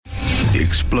The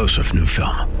explosive new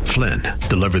film, Flynn,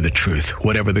 deliver the truth,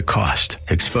 whatever the cost,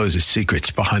 exposes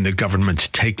secrets behind the government's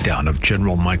takedown of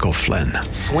General Michael Flynn.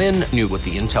 Flynn knew what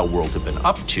the intel world had been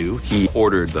up to. He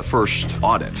ordered the first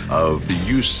audit of the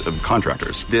use of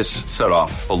contractors. This set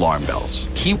off alarm bells.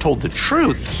 He told the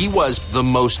truth. He was the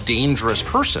most dangerous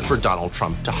person for Donald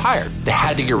Trump to hire. They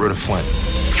had to get rid of Flynn.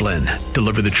 Flynn,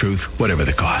 deliver the truth, whatever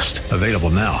the cost. Available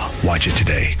now. Watch it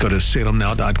today. Go to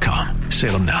salemnow.com.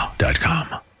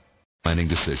 salemnow.com. Planning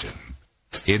decision.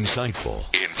 Insightful.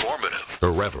 Informative.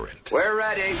 Irreverent. We're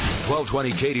ready.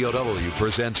 1220 KDOW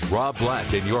presents Rob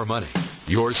Black in Your Money.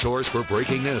 Your source for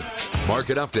breaking news,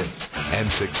 market updates, and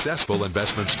successful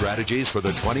investment strategies for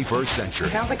the 21st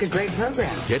century. Sounds like a great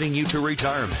program. Getting you to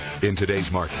retirement in today's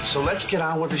market. So let's get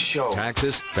on with the show.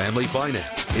 Taxes, family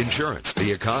finance, insurance, the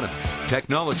economy,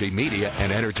 technology, media,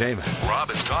 and entertainment. Rob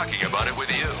is talking about it with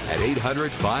you at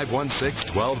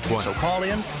 800-516-1220. So call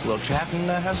in, we'll chat and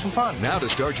have some fun. Now to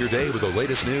start your day with the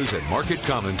latest news and market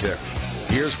commentary.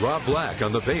 Here's Rob Black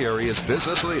on the Bay Area's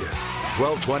business leader,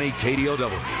 1220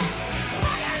 KDOW.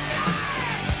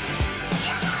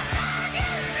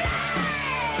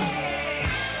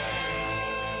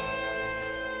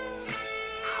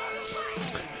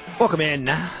 Welcome in,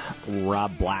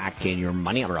 Rob Black in Your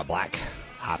Money. I'm Rob Black.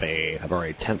 Happy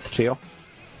February 10th to you.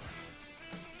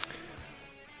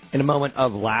 In a moment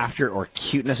of laughter or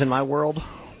cuteness in my world,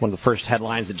 one of the first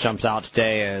headlines that jumps out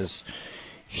today is,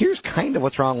 here's kind of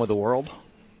what's wrong with the world.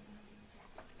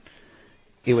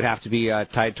 It would have to be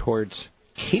tied towards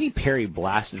Katy Perry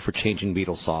blasted for changing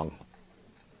Beatles song.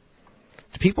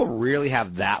 Do people really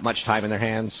have that much time in their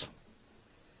hands?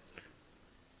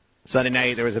 Sunday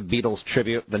night, there was a Beatles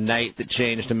tribute, the night that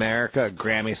changed America, a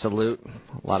Grammy salute.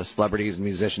 A lot of celebrities and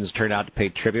musicians turned out to pay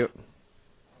tribute.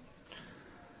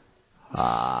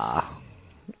 Paul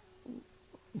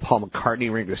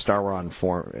McCartney ringed a Star Wars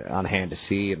on hand to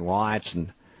see and watch,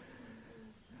 and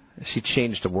she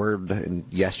changed a word in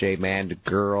Yesterday Man to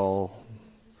Girl.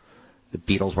 The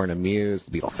Beatles weren't amused.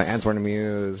 The Beatle fans weren't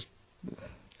amused.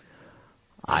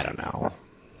 I don't know.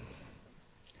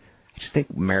 I just think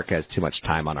America has too much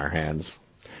time on our hands.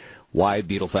 Why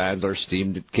Beatle fans are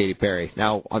steamed at Katy Perry.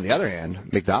 Now, on the other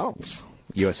hand, McDonald's.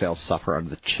 U.S. sales suffer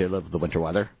under the chill of the winter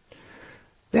weather.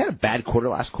 They had a bad quarter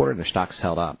last quarter, and their stocks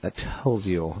held up. That tells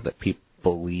you that people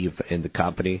believe in the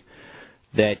company.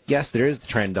 That, yes, there is the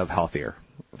trend of healthier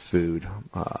food,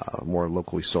 more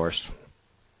locally sourced.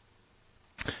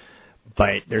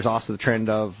 But there's also the trend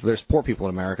of there's poor people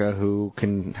in America who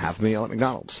can have a meal at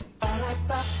McDonald's.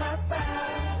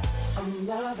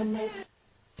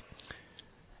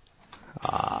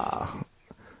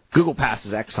 Google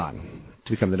passes Exxon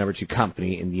to become the number 2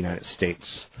 company in the United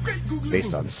States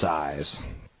based on size.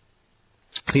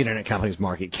 The internet company's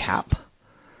market cap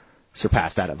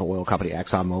surpassed that of the oil company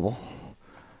ExxonMobil.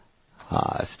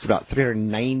 It's about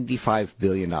 $395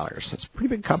 billion. That's a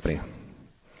pretty big company.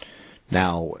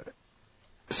 Now,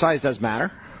 size does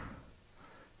matter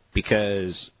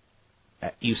because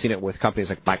you've seen it with companies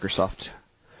like Microsoft,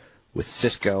 with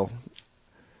Cisco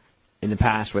in the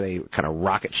past where they kind of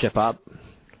rocket ship up,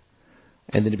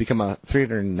 and then to become a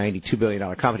 $392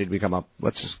 billion company, to become a,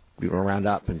 let's just round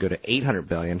up and go to $800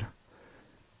 billion,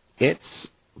 it's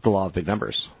the law of big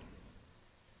numbers.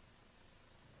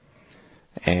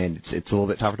 And it's a little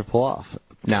bit tougher to pull off.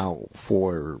 Now,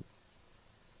 for,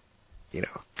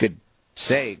 good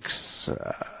sakes,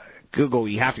 Google,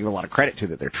 you have to give a lot of credit to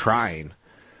that they're trying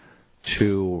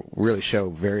to really show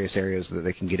various areas that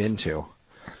they can get into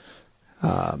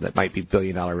that might be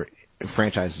billion-dollar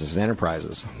franchises and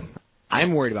enterprises.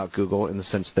 I'm worried about Google in the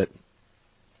sense that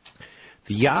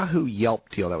the Yahoo Yelp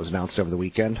deal that was announced over the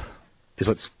weekend is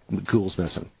what Google's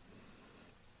missing.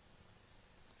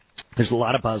 There's a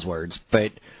lot of buzzwords,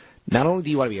 but not only do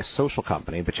you want to be a social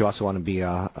company, but you also want to be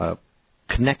a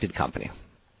connected company.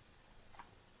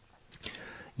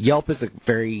 Yelp is a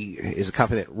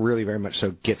company that really very much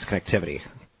so gets connectivity.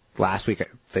 Last week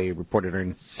they reported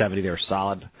earnings 70. They were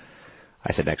solid.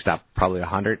 I said next up probably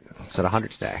 100. I said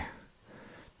 100 today.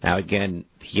 Now again,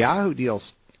 the Yahoo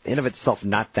deal's in of itself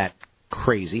not that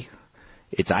crazy.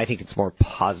 I think it's more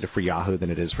positive for Yahoo than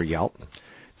it is for Yelp.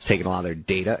 It's taken a lot of their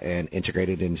data and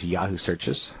integrated into Yahoo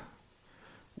searches.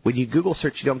 When you Google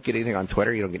search, you don't get anything on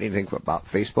Twitter. You don't get anything about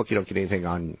Facebook. You don't get anything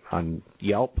on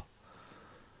Yelp.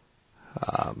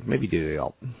 Maybe do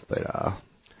Yelp, but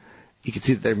you can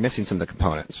see that they're missing some of the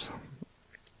components.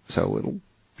 So it'll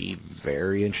be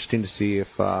very interesting to see if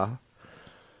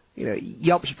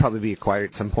Yelp should probably be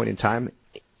acquired at some point in time.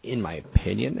 In my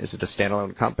opinion, is it a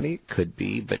standalone company? Could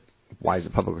be, but why is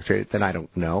it publicly traded? Then I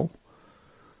don't know.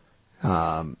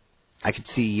 I could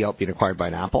see Yelp being acquired by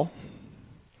an Apple.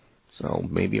 So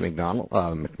maybe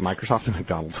Microsoft and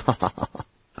McDonald's.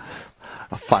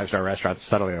 A 5-star restaurant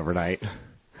suddenly overnight.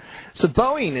 So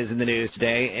Boeing is in the news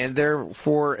today, and they're,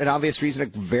 for an obvious reason,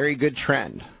 a very good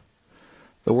trend.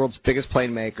 The world's biggest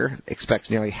plane maker expects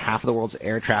nearly half of the world's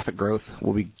air traffic growth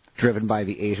will be driven by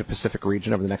the Asia-Pacific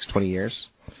region over the next 20 years.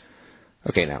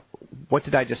 Okay, now, what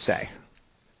did I just say?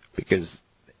 Because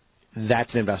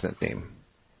that's an investment theme.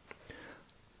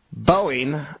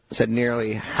 Boeing said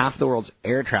nearly half the world's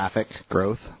air traffic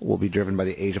growth will be driven by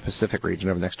the Asia-Pacific region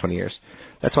over the next 20 years.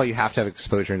 That's why you have to have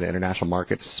exposure into international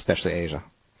markets, especially Asia.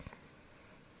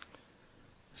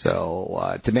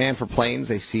 So demand for planes,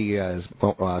 they see as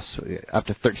up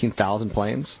to 13,000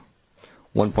 planes,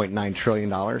 $1.9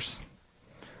 trillion,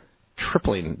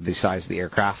 tripling the size of the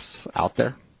aircrafts out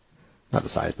there. Not the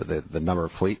size, but the number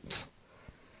of fleets.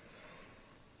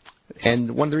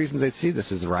 And one of the reasons they see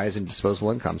this is the rise in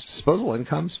disposable incomes. Disposable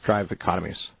incomes drive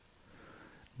economies.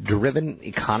 Driven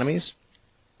economies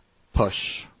push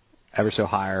ever so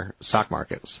higher stock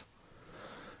markets.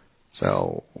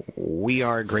 So we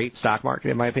are a great stock market,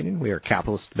 in my opinion. We are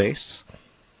capitalist-based,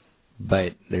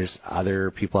 but there's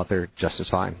other people out there just as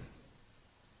fine.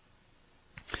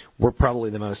 We're probably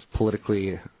the most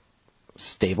politically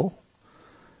stable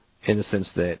in the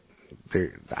sense that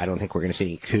I don't think we're going to see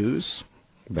any coups.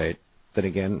 But then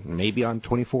again, maybe on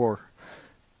 24.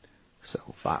 So,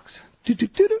 Fox. Who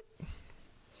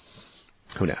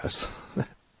knows?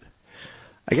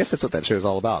 I guess that's what that show is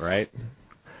all about, right?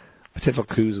 Potential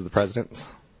coups of the president.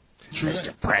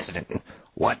 Mr. President,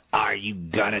 what are you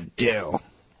going to do?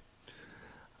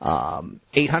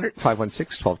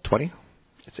 800-516-1220.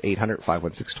 It's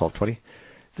 800-516-1220.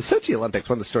 The Sochi Olympics,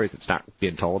 one of the stories that's not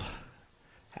being told.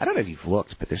 I don't know if you've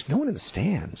looked, but there's no one in the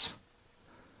stands.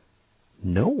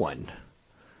 No one.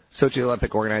 Sochi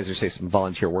Olympic organizers say some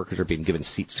volunteer workers are being given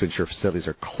seats to ensure facilities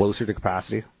are closer to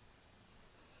capacity.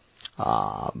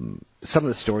 Some of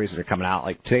the stories that are coming out,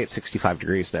 like today it's 65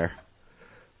 degrees there.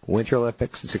 Winter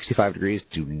Olympics and 65 degrees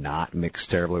do not mix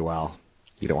terribly well.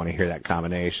 You don't want to hear that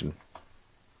combination.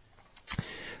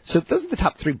 So those are the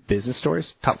top 3 business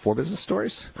stories, top 4 business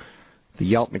stories. The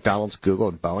Yelp, McDonald's, Google,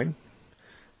 and Boeing.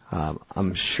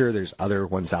 I'm sure there's other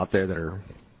ones out there that are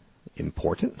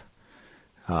important.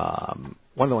 One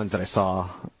of the ones that I saw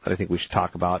that I think we should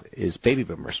talk about is baby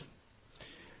boomers.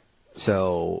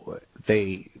 So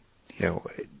they,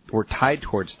 were tied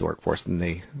towards the workforce, and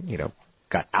they,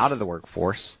 got out of the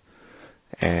workforce,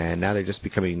 and now they're just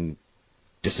becoming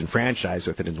disenfranchised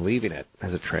with it and leaving it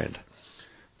as a trend.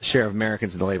 The share of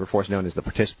Americans in the labor force, known as the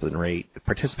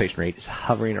participation rate, is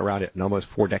hovering around at an almost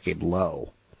 4-decade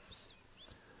low.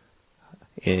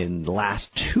 In the last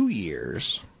 2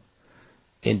 years,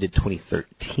 ended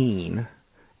 2013,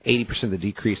 80% of the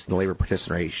decrease in the labor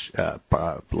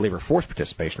force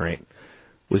participation rate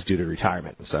was due to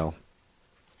retirement. So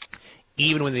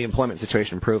even when the employment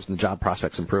situation improves and the job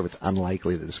prospects improve, it's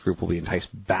unlikely that this group will be enticed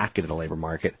back into the labor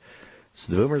market.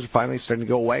 So the boomers are finally starting to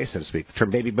go away, so to speak. The term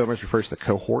baby boomers refers to the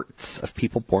cohorts of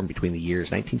people born between the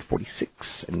years 1946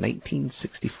 and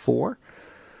 1964,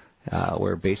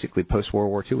 where basically post-World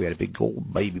War II we had a big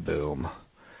old baby boom.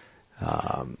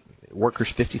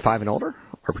 Workers 55 and older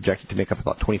are projected to make up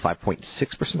about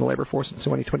 25.6% of the labor force in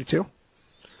 2022.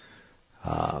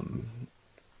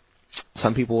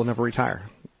 Some people will never retire.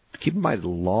 Keep in mind, the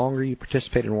longer you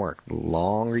participate in work, the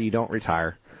longer you don't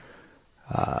retire,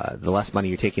 the less money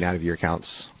you're taking out of your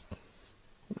accounts,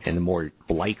 and the more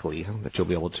likely that you'll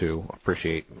be able to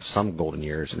appreciate some golden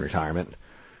years in retirement.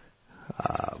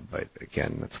 But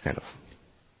again, that's kind of,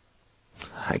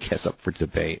 I guess, up for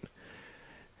debate.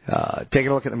 Taking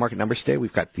a look at the market numbers today,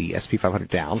 we've got the SP 500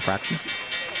 down fractions.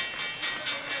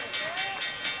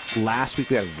 Last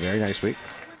week we had a very nice week.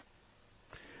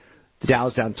 The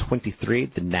Dow's down 23.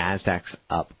 The Nasdaq's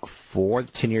up 4.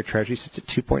 The 10-year Treasury sits at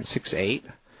 2.68.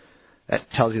 That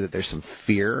tells you that there's some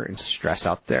fear and stress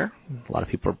out there. A lot of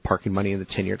people are parking money in the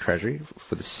 10-year Treasury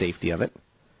for the safety of it.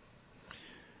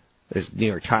 There's a New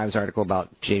York Times article about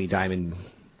Jamie Dimon,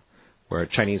 where a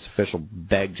Chinese official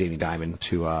begged Jamie Dimon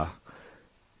to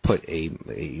put a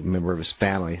member of his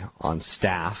family on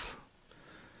staff.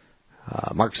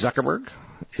 Mark Zuckerberg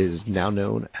is now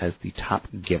known as the top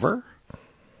giver.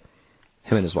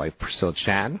 Him and his wife, Priscilla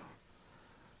Chan,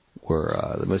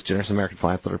 were the most generous American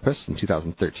philanthropists in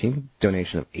 2013.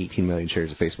 Donation of 18 million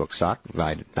shares of Facebook stock,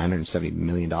 valued at $970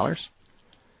 million.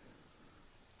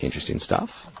 Interesting stuff.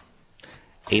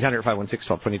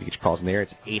 800-516-1220 to get your calls in there.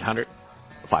 It's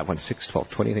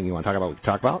 800-516-1220. Anything you want to talk about, we can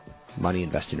talk about. Money,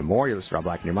 investing, and more. You're listening to Rob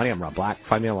Black and Your Money. I'm Rob Black.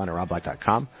 Find me online at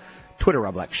robblack.com. Twitter,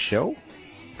 Rob Black Show.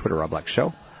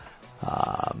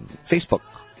 Facebook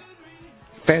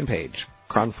fan page,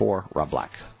 KRON 4, Rob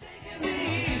Black.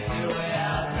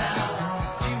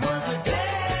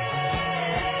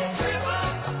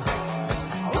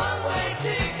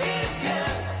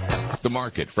 The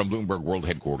market from Bloomberg World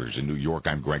Headquarters in New York.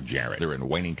 I'm Greg Jarrett. There and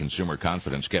waning consumer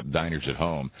confidence kept diners at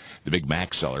home. The Big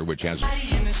Mac seller, which has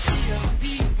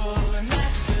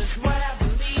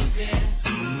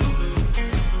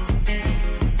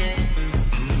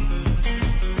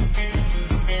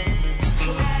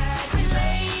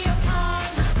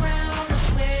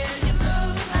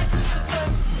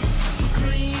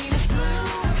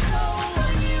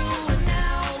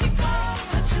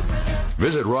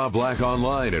Visit Rob Black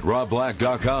online at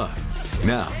robblack.com.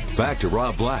 Now, back to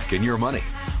Rob Black and Your Money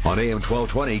on AM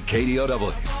 1220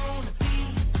 KDOW.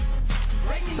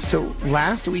 So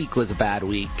last week was a bad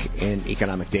week in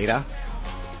economic data,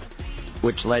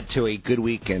 which led to a good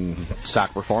week in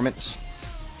stock performance.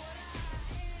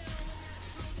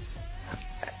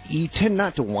 You tend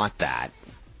not to want that.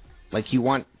 Like, you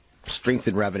want strength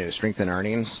in revenue, strength in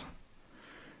earnings.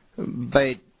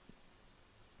 But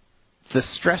the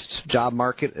stressed job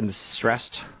market and the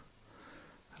stressed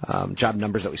job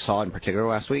numbers that we saw in particular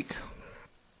last week,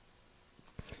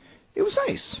 it was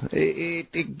nice.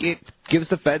 It gives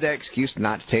the Fed that excuse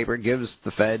not to taper. It gives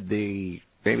the Fed the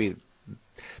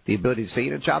ability to say,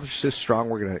 jobs are so strong,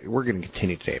 we're gonna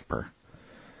continue to taper.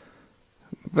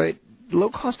 But low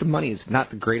cost of money is not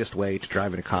the greatest way to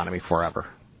drive an economy forever.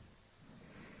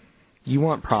 You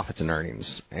want profits and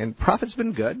earnings, and profits have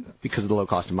been good because of the low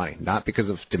cost of money, not because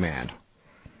of demand.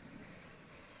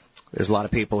 There's a lot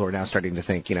of people who are now starting to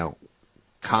think,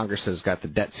 Congress has got the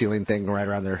debt ceiling thing right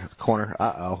around their corner.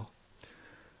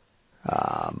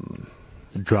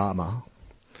 Drama.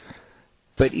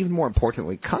 But even more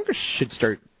importantly, Congress should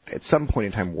start at some point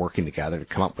in time working together to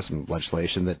come up with some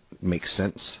legislation that makes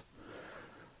sense.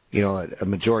 A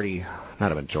majority,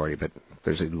 not a majority, but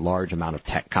there's a large amount of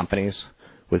tech companies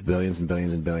with billions and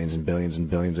billions and billions and billions and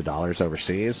billions of dollars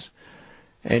overseas.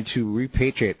 And to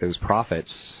repatriate those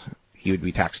profits, you would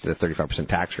be taxed at a 35%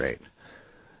 tax rate.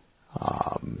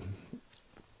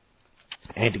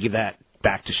 And to give that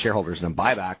back to shareholders in a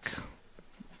buyback,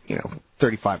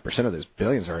 35% of those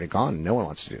billions are already gone. No one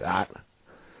wants to do that.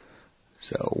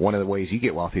 So one of the ways you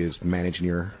get wealthy is managing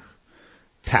your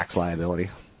tax liability.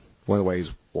 One of the ways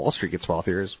Wall Street gets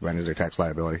wealthier is managing their tax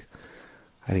liability.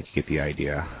 I think you get the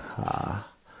idea.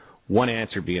 One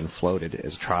answer being floated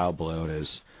as a trial balloon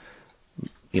is,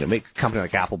 make a company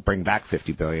like Apple bring back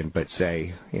 $50 billion, but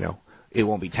say, it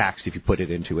won't be taxed if you put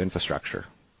it into infrastructure.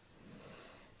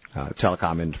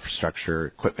 Telecom infrastructure,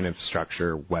 equipment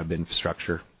infrastructure, web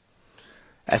infrastructure.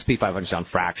 S&P 500 down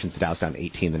fractions, the Dow's down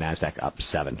 18, the NASDAQ up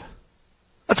 7.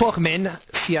 Let's welcome in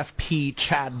CFP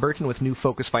Chad Burton with New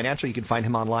Focus Financial. You can find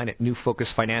him online at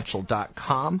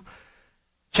newfocusfinancial.com.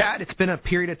 Chad, it's been a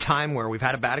period of time where we've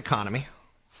had a bad economy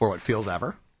for what feels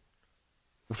ever.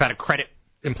 We've had a credit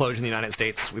implosion in the United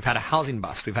States. We've had a housing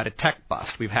bust. We've had a tech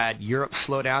bust. We've had Europe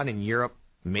slow down and Europe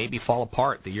maybe fall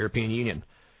apart, the European Union.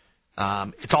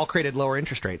 It's all created lower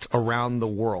interest rates around the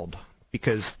world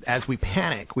because as we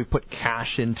panic, we put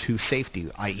cash into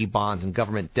safety, i.e. bonds and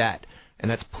government debt,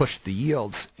 and that's pushed the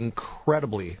yields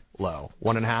incredibly low,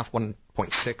 1.5%,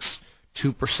 1.6%,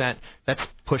 2%. That's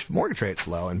pushed mortgage rates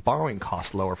low and borrowing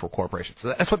costs lower for corporations.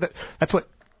 So that's what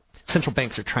central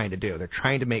banks are trying to do. They're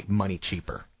trying to make money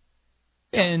cheaper.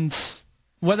 And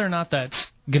whether or not that's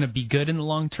going to be good in the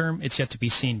long term, it's yet to be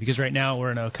seen, because right now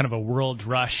we're in a kind of a world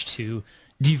rush to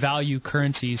devalue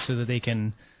currencies so that they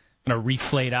can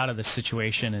reflate out of the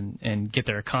situation and get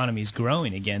their economies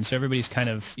growing again. So everybody's kind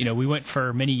of, we went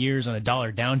for many years on a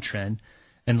dollar downtrend,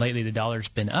 and lately the dollar's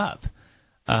been up.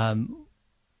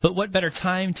 But what better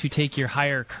time to take your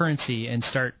higher currency and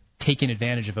start taking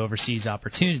advantage of overseas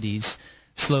opportunities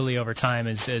slowly over time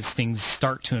as things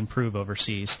start to improve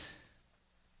overseas.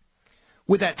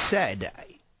 With that said,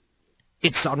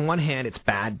 it's on one hand it's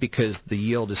bad because the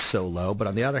yield is so low, but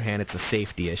on the other hand it's a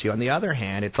safety issue. On the other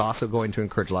hand, it's also going to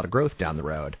encourage a lot of growth down the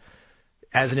road.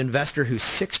 As an investor who's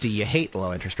 60, you hate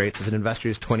low interest rates. As an investor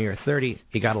who's 20 or 30,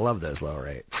 you got to love those low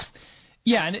rates.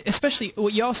 Yeah, and especially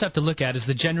what you also have to look at is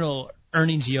the general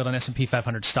earnings yield on S&P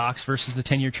 500 stocks versus the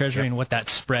 10-year Treasury and what that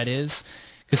spread is.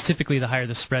 Because typically the higher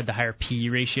the spread, the higher P/E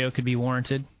ratio could be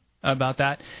warranted about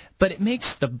that. But it makes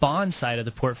the bond side of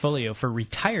the portfolio for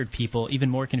retired people even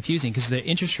more confusing because the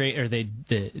interest rate or the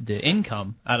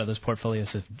income out of those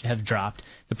portfolios have dropped.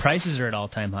 The prices are at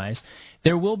all-time highs.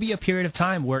 There will be a period of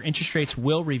time where interest rates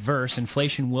will reverse,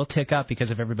 inflation will tick up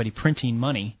because of everybody printing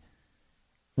money,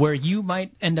 where you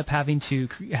might end up having to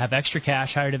have extra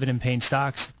cash, higher dividend-paying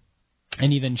stocks,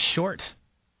 and even short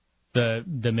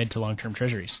the mid to long-term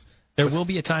treasuries There will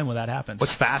be a time when that happens.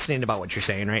 What's fascinating about what you're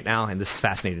saying right now, and this is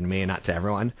fascinating to me and not to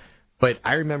everyone, but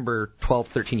I remember 12,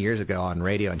 13 years ago on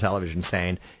radio and television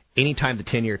saying, anytime the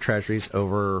 10-year Treasury's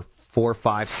over 4,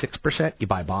 5, 6%, you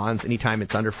buy bonds. Anytime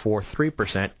it's under 4,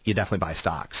 3%, you definitely buy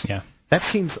stocks. Yeah. That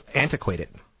seems antiquated.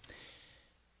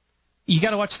 You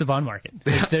got to watch the bond market.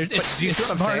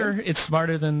 It's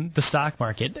smarter than the stock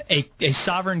market. A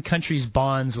sovereign country's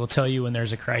bonds will tell you when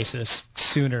there's a crisis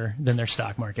sooner than their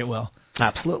stock market will.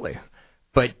 Absolutely.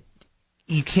 But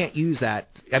you can't use that.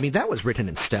 I mean, that was written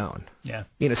in stone. Yeah.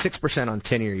 6% on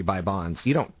 10-year you buy bonds.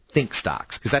 You don't think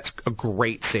stocks because that's a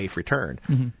great safe return.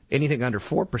 Mm-hmm. Anything under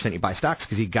 4% you buy stocks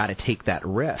because you got to take that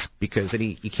risk because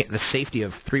the safety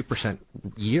of 3%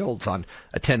 yields on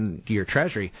a 10-year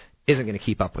Treasury isn't going to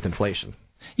keep up with inflation.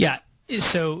 Yeah.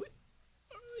 So,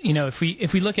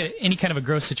 if we look at any kind of a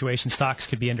growth situation, stocks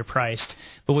could be underpriced.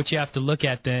 But what you have to look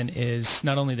at then is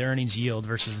not only the earnings yield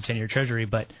versus the 10-year Treasury,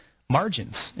 but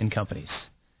margins in companies.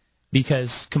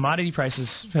 Because commodity prices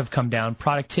have come down,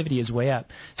 productivity is way up.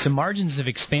 So margins have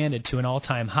expanded to an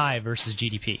all-time high versus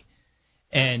GDP.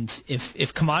 And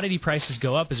if commodity prices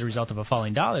go up as a result of a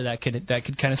falling dollar, that could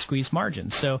kind of squeeze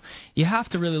margins. So you have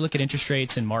to really look at interest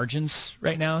rates and margins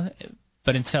right now.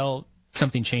 But until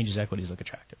something changes, equities look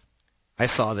attractive. I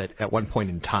saw that at one point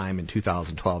in time in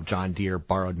 2012, John Deere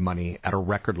borrowed money at a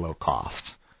record low cost.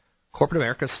 Corporate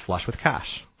America's flush with cash.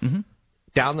 Mm-hmm.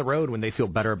 Down the road, when they feel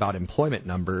better about employment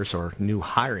numbers or new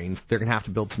hirings, they're going to have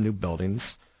to build some new buildings.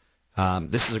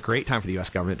 This is a great time for the U.S.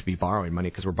 government to be borrowing money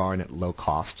because we're borrowing at low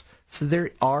cost. So there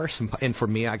are some, and for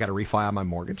me, I got to refi on my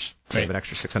mortgage, save an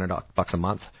extra $600 a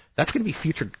month. That's going to be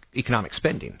future economic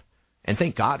spending, and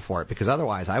thank God for it because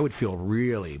otherwise I would feel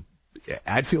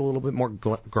I'd feel a little bit more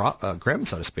grim,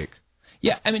 so to speak.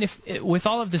 Yeah, I mean, if with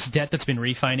all of this debt that's been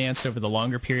refinanced over the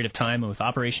longer period of time, and with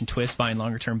Operation Twist buying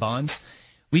longer-term bonds,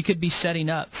 we could be setting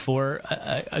up for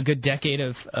a good decade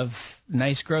of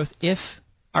nice growth if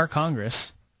our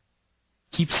Congress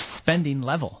keeps spending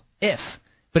level.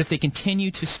 But if they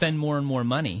continue to spend more and more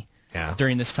money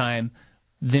during this time,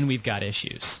 then we've got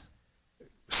issues.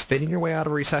 Spending your way out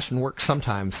of a recession works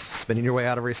sometimes. Spending your way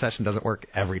out of a recession doesn't work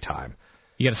every time.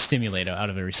 You got to stimulate out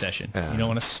of a recession. You don't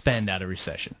want to spend out of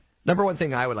recession. Number one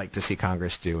thing I would like to see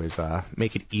Congress do is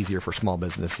make it easier for small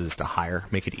businesses to hire,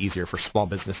 make it easier for small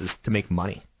businesses to make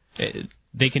money.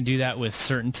 They can do that with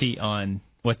certainty on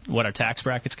what our tax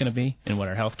bracket's going to be and what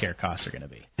our health care costs are going to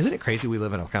be. Isn't it crazy we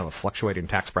live in a kind of a fluctuating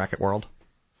tax bracket world?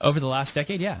 Over the last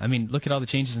decade, yeah. I mean, look at all the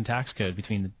changes in tax code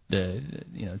between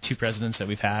the two presidents that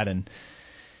we've had, and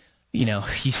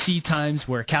you see times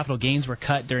where capital gains were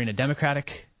cut during a Democratic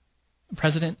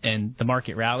president and the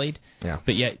market rallied. Yeah.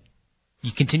 But yet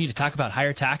you continue to talk about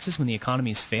higher taxes when the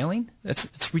economy is failing? It's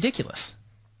ridiculous.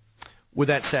 With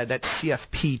that said, that's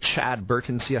CFP Chad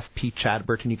Burton. CFP Chad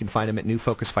Burton. You can find him at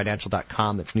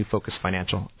newfocusfinancial.com. That's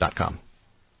newfocusfinancial.com.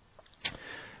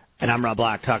 And I'm Rob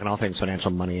Black, talking all things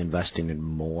financial, money, investing, and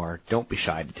more. Don't be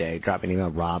shy today. Drop me an email,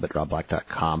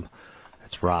 rob@robblack.com.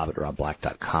 That's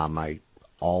rob@robblack.com. I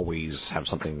always have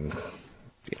something,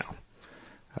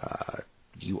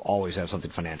 you always have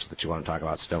something financial that you want to talk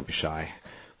about, so don't be shy.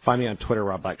 Find me on Twitter,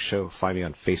 Rob Black Show. Find me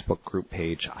on Facebook group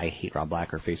page, I Hate Rob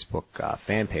Black, or Facebook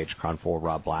fan page, Cron 4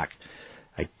 Rob Black.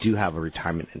 I do have a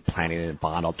retirement and planning and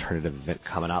bond alternative event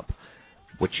coming up,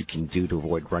 what you can do to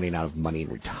avoid running out of money in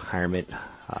retirement.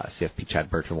 CFP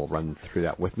Chad Burton will run through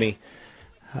that with me.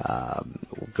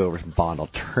 We'll go over some bond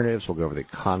alternatives. We'll go over the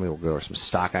economy. We'll go over some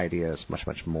stock ideas, much,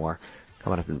 much more.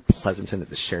 Coming up in Pleasanton at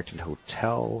the Sheraton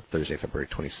Hotel, Thursday, February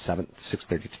 27th,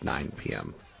 6:30 to 9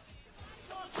 p.m.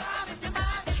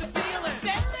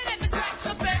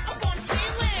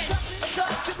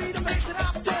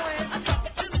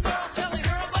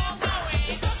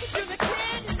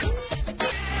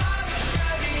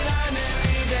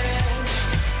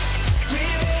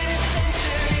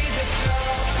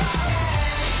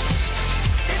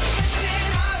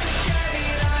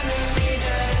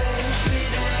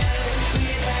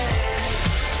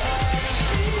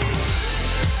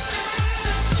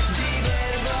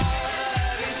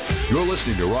 You're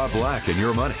listening to Rob Black and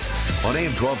Your Money on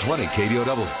AM 1220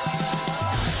 KDOW.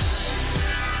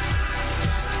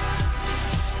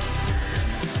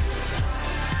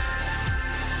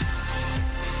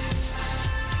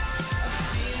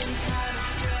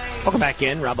 Welcome back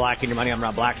in. Rob Black and Your Money. I'm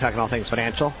Rob Black, talking all things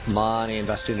financial, money,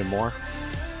 investing, and more.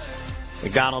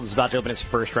 McDonald's is about to open its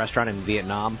first restaurant in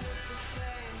Vietnam.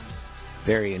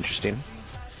 Very interesting.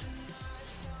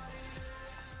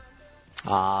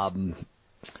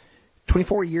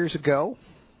 24 years ago,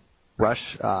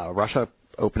 Russia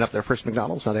opened up their first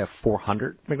McDonald's. Now they have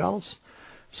 400 McDonald's.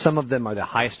 Some of them are the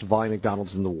highest volume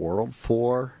McDonald's in the world.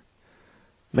 4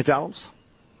 McDonald's.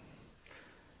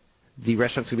 The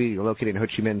restaurant's going to be located in Ho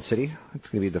Chi Minh City. It's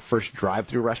going to be the first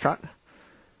drive-through restaurant.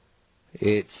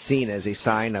 It's seen as a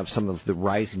sign of some of the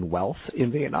rising wealth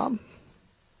in Vietnam.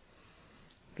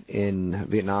 In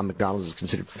Vietnam, McDonald's is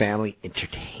considered family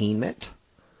entertainment.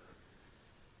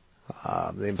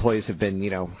 The employees have been,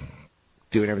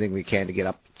 doing everything we can to get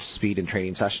up to speed in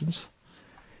training sessions.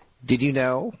 Did you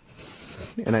know,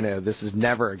 and I know this is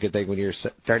never a good thing when you're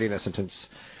starting a sentence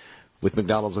with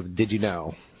McDonald's with did you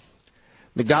know,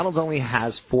 McDonald's only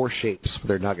has 4 shapes for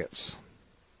their nuggets.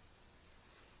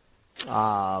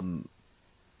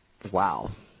 Wow.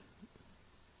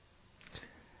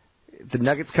 The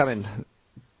nuggets come in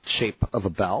shape of a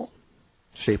bell,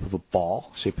 shape of a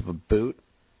ball, shape of a boot,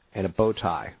 and a bow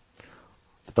tie.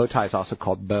 The bow tie is also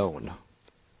called bone.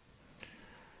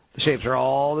 The shapes are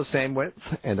all the same width,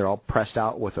 and they're all pressed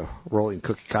out with a rolling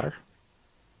cookie cutter.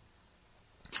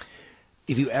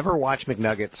 If you ever watch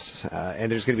McNuggets, and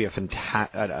there's going to be a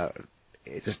fantastic,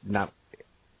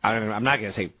 I'm not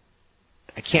going to say,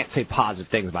 I can't say positive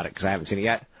things about it because I haven't seen it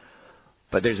yet,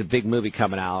 but there's a big movie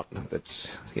coming out that's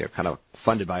kind of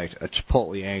funded by a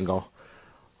Chipotle angle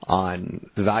on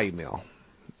the value meal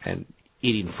and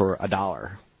eating for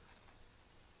 $1.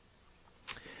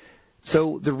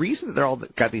 So the reason that they're all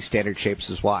got these standard shapes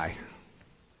is why.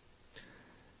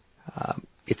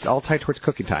 It's all tied towards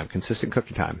cooking time, consistent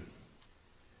cooking time.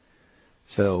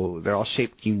 So they're all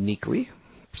shaped uniquely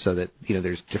so that,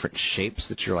 there's different shapes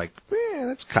that you're like,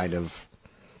 that's kind of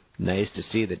nice to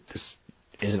see that this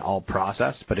isn't all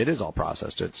processed, but it is all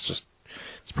processed. It's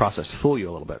processed to fool you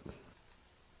a little bit.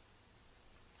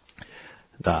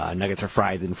 The nuggets are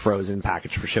fried and frozen,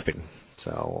 packaged for shipping.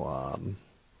 So,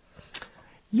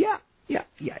 yeah.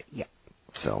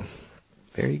 So,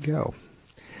 there you go.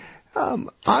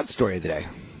 Odd story of the day.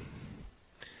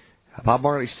 Bob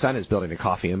Marley's son is building a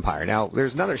coffee empire. Now,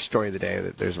 there's another story of the day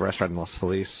that there's a restaurant in Los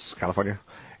Feliz, California,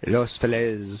 Los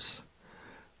Feliz,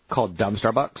 called Dumb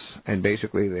Starbucks, and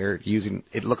basically they're using,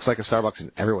 it looks like a Starbucks in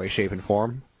every way, shape, and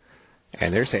form,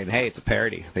 and they're saying, hey, it's a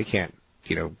parody. They can't,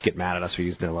 get mad at us for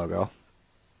using their logo.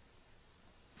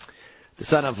 The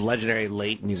son of legendary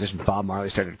late musician Bob Marley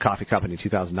started a coffee company in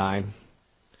 2009.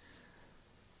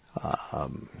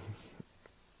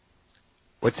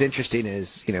 What's interesting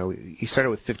is, he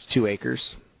started with 52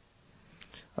 acres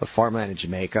of farmland in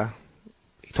Jamaica.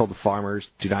 He told the farmers,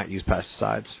 do not use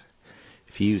pesticides.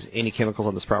 If you use any chemicals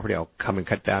on this property, I'll come and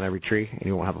cut down every tree, and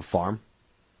you won't have a farm.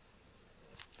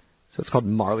 So it's called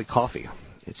Marley Coffee.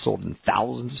 It's sold in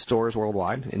thousands of stores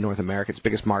worldwide. In North America, its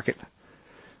biggest market.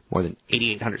 More than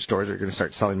 8,800 stores are going to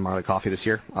start selling Marley Coffee this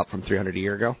year, up from 300 a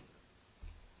year ago.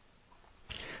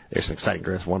 There's some exciting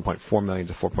growth, 1.4 million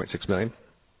to 4.6 million.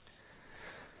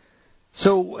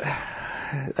 So,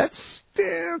 that's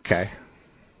okay,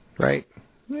 right?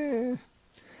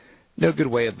 No good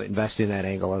way of investing in that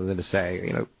angle other than to say,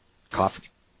 coffee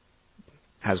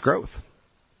has growth.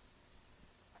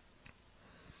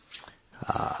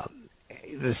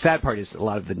 The sad part is a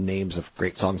lot of the names of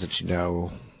great songs that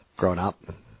growing up.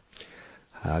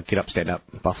 Get Up, Stand Up,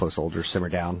 Buffalo Soldier, Simmer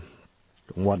Down,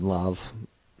 One Love,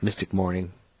 Mystic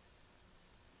Morning.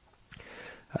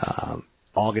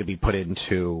 All going to be put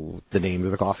into the name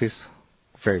of the coffees.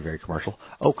 Very, very commercial.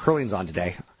 Oh, curling's on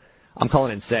today. I'm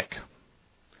calling in sick.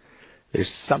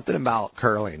 There's something about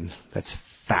curling that's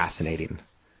fascinating.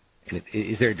 And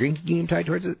is there a drinking game tied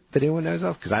towards it that anyone knows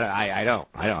of? Because I don't.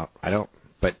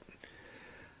 But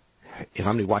if I'm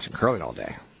going to be watching curling all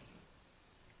day.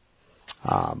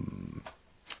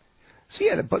 So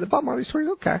yeah, the Bob Marley story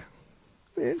is okay.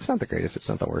 It's not the greatest. It's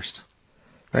not the worst.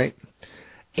 Right?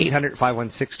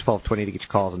 800-516-1220 to get your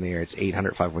calls in the air. It's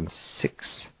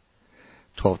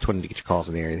 800-516-1220 to get your calls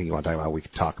in the air. Anything you want to talk about, we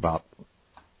could talk about.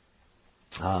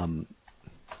 Let's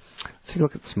take a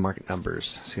look at some market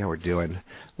numbers, see how we're doing.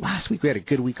 Last week we had a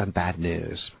good week on bad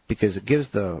news because it gives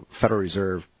the Federal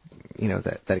Reserve,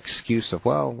 that excuse of,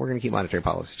 well, we're going to keep monetary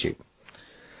policy cheap.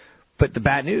 But the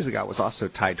bad news we got was also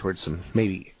tied towards some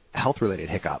maybe health-related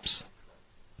hiccups.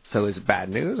 So is it bad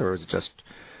news or is it just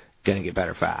going to get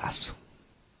better fast?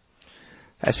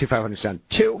 S&P 500 is down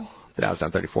 2, the Dow's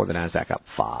down 34, the NASDAQ up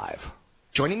 5.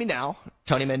 Joining me now,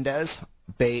 Tony Mendez,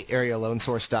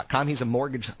 BayAreaLoanSource.com. He's a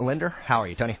mortgage lender. How are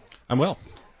you, Tony? I'm well.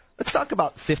 Let's talk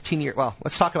about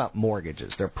let's talk about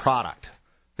mortgages, their product.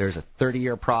 There's a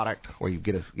 30-year product where you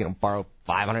get borrow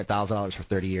 $500,000 for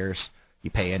 30 years. You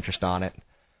pay interest on it.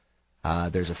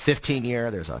 There's a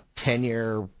 15-year, there's a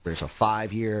 10-year, there's a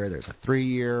 5-year, there's a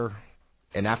 3-year.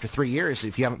 And after 3 years,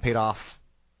 if you haven't paid off,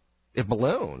 it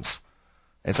balloons.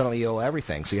 And suddenly you owe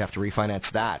everything, so you have to refinance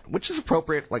that, which is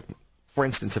appropriate. Like, for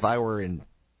instance, if I were in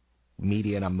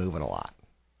media and I'm moving a lot,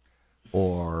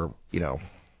 or,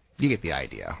 you get the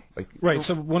idea. Right.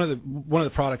 So one of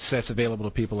the products that's available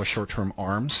to people are short-term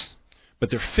ARMs, but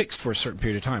they're fixed for a certain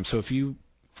period of time. So if you,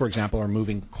 for example, are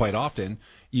moving quite often,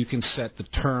 you can set the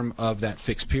term of that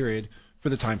fixed period for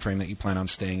the time frame that you plan on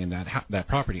staying in that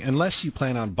property. Unless you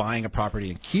plan on buying a property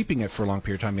and keeping it for a long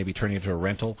period of time, maybe turning it into a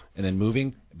rental and then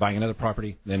moving, buying another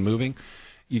property, then moving,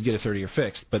 you'd get a 30-year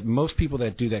fixed. But most people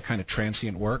that do that kind of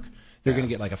transient work, they're going to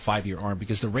get like a 5-year ARM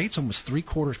because the rate's almost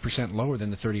 0.75% lower than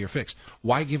the 30-year fixed.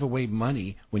 Why give away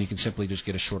money when you can simply just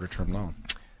get a shorter-term loan?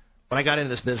 When I got into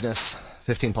this business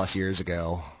 15-plus years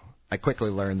ago, I quickly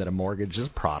learned that a mortgage is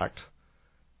a product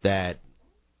that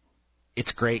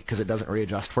it's great because it doesn't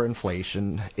readjust for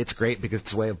inflation. It's great because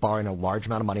it's a way of borrowing a large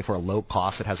amount of money for a low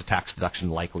cost that has a tax deduction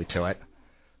likely to it.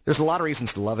 There's a lot of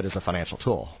reasons to love it as a financial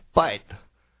tool. But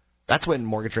that's when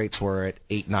mortgage rates were at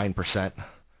 8-9%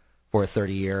 for a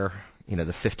 30-year.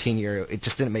 The 15-year, it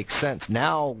just didn't make sense.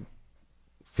 Now,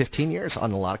 15 years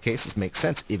on a lot of cases makes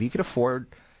sense. If you can afford,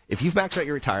 if you've maxed out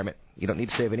your retirement, you don't need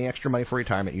to save any extra money for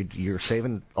retirement. You're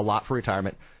saving a lot for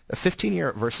retirement. A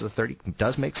 15-year versus a 30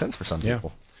 does make sense for some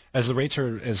people. As the rates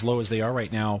are as low as they are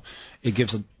right now, it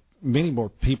gives many more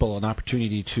people an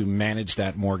opportunity to manage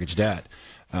that mortgage debt.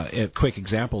 A quick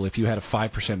example, if you had a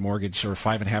 5% mortgage or a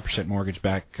 5.5% mortgage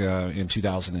back in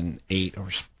 2008, or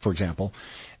for example,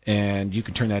 and you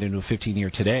can turn that into a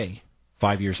 15-year today,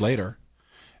 5 years later,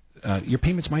 your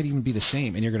payments might even be the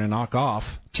same, and you're going to knock off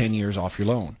 10 years off your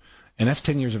loan. And that's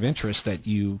 10 years of interest that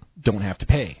you don't have to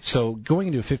pay. So going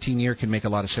into a 15-year can make a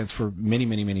lot of sense for many,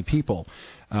 many, many people.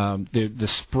 The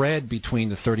spread between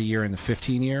the 30-year and the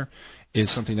 15-year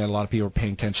is something that a lot of people are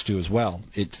paying attention to as well.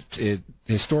 It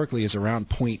historically is around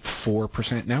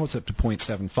 0.4%. Now it's up to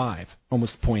 0.75,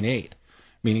 almost 0.8,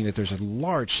 meaning that there's a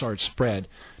large spread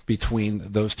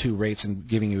between those two rates and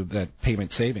giving you that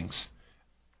payment savings.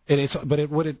 There's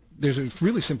a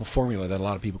really simple formula that a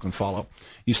lot of people can follow.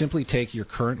 You simply take your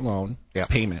current loan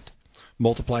payment,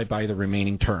 multiplied by the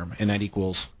remaining term, and that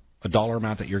equals a dollar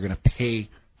amount that you're going to pay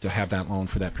to have that loan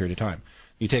for that period of time.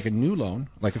 You take a new loan,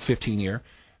 like a 15-year,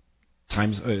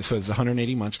 times so it's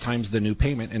 180 months times the new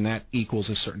payment, and that equals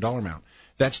a certain dollar amount.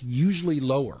 That's usually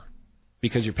lower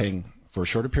because you're paying for a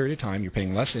shorter period of time. You're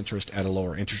paying less interest at a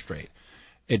lower interest rate.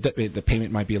 The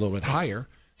payment might be a little bit higher.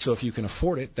 So if you can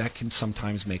afford it, that can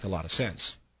sometimes make a lot of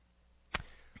sense.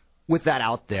 With that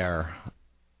out there,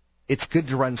 it's good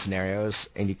to run scenarios,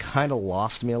 and you kind of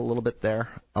lost me a little bit there.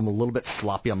 I'm a little bit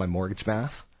sloppy on my mortgage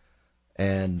math,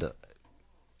 and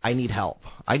I need help.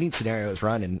 I need scenarios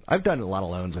run, and I've done a lot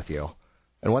of loans with you.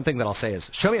 And one thing that I'll say is,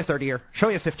 show me a 30-year, show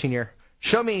me a 15-year,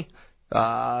 show me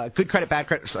good credit, bad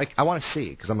credit. I want to see,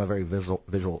 because I'm a very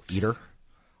visual eater.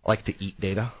 I like to eat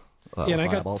data. And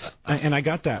I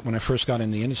got that when I first got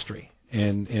in the industry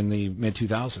in the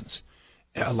mid-2000s.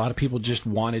 A lot of people just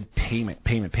wanted payment.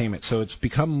 So it's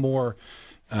become more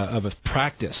of a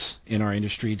practice in our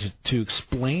industry to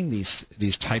explain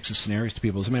these types of scenarios to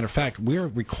people. As a matter of fact, we're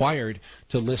required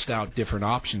to list out different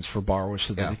options for borrowers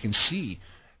so that they can see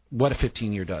what a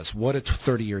 15-year does, what a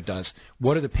 30-year does,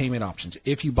 what are the payment options,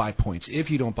 if you buy points, if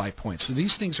you don't buy points. So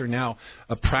these things are now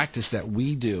a practice that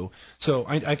we do. So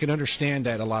I can understand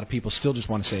that a lot of people still just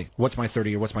want to say, what's my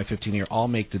 30-year, what's my 15-year, I'll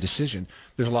make the decision.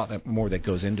 There's a lot more that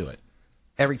goes into it.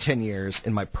 Every 10 years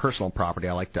in my personal property,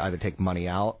 I like to either take money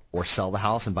out or sell the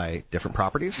house and buy different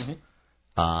properties.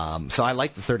 Mm-hmm. So I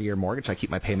like the 30-year mortgage. I keep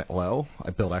my payment low.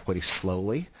 I build equity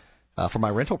slowly. For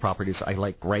my rental properties, I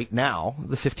like right now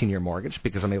the 15-year mortgage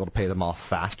because I'm able to pay them off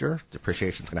faster.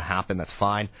 Depreciation is going to happen. That's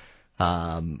fine.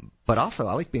 But also,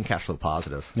 I like being cash flow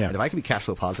positive. Yeah. And if I can be cash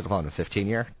flow positive on a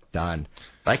 15-year, done.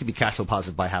 If I can be cash flow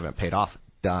positive by having it paid off,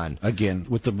 done. Again,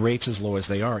 with the rates as low as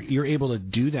they are, you're able to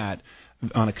do that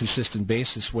on a consistent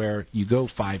basis where you go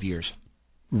 5 years,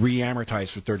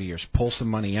 re-amortize for 30 years, pull some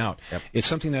money out. Yep. It's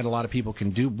something that a lot of people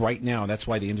can do right now. That's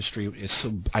why the industry is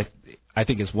so, I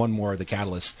think is one more of the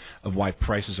catalysts of why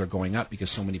prices are going up,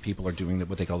 because so many people are doing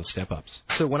what they call the step-ups.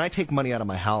 So when I take money out of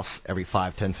my house every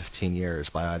 5, 10, 15 years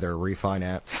by either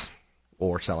refinance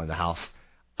or selling the house,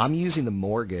 I'm using the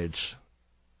mortgage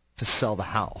to sell the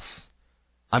house.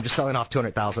 I'm just selling off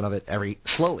 $200,000 of it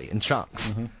slowly in chunks.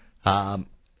 Mm-hmm.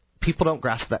 People don't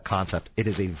grasp that concept. It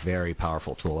is a very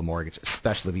powerful tool, a mortgage,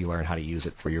 especially if you learn how to use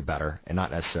it for your better and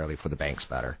not necessarily for the bank's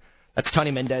better. That's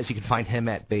Tony Mendez. You can find him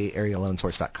at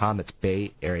BayAreaLoanSource.com. That's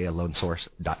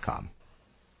BayAreaLoanSource.com.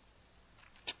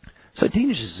 So at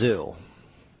Danish Zoo,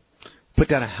 put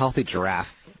down a healthy giraffe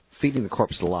feeding the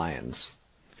corpse to lions.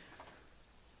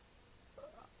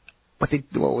 What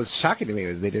was shocking to me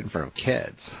was they did it in front of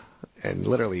kids. And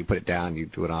literally you put it down, you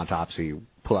do an autopsy, you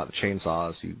pull out the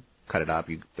chainsaws, you cut it up,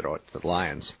 you throw it to the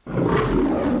lions.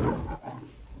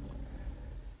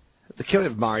 The killing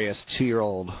of Marius'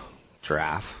 2-year-old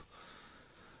giraffe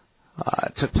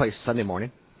took place Sunday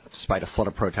morning, despite a flood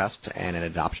of protests and an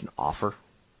adoption offer.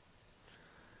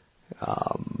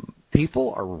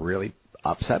 People are really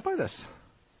upset by this.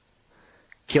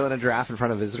 Killing a giraffe in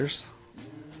front of visitors.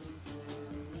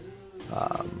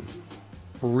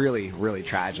 Really, really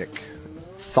tragic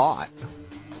thought.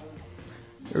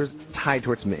 It was tied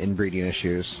towards some inbreeding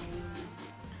issues.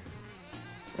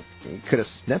 You could have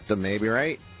snipped them maybe,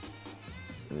 right?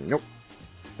 Nope.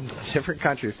 Different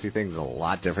countries see things a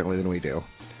lot differently than we do.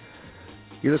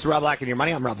 You're listening to Rob Black and Your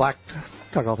Money. I'm Rob Black.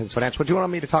 Talk all things financial. What do you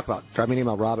want me to talk about? Drop me an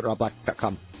email,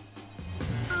 rob@robblack.com.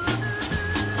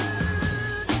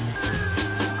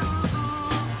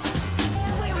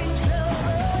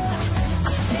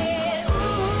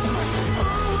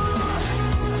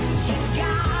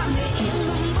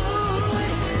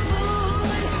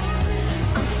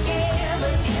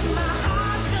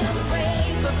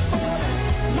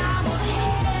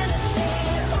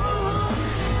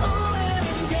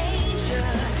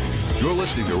 You're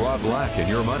listening to Rob Black and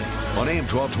Your Money on AM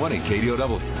 1220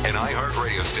 KDOW, an iHeart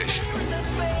radio station.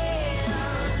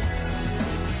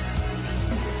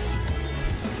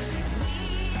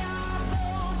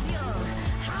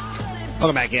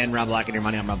 Welcome back in, Rob Black and Your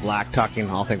Money. I'm Rob Black, talking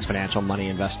all things financial, money,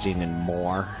 investing, and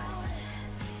more.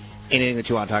 Anything that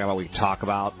you want to talk about, we can talk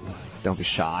about. Don't be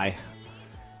shy.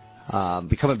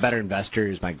 Become a better investor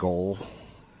is my goal.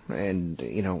 And,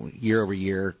 you know, year over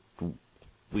year,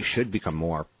 we should become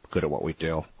more good at what we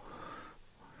do.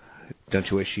 Don't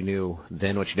you wish you knew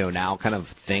then what you know now kind of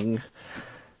thing?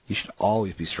 You should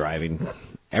always be striving.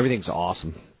 Everything's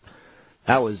awesome.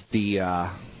 That was the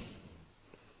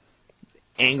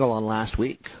angle on last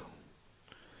week.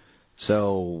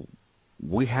 So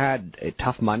we had a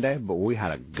tough Monday, but we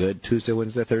had a good Tuesday,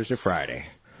 Wednesday, Thursday, Friday.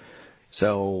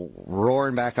 So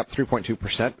roaring back up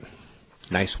 3.2%.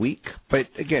 Nice week. But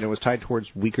again, it was tied towards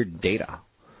weaker data.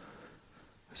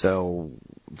 So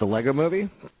the Lego movie,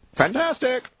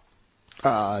 fantastic.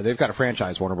 They've got a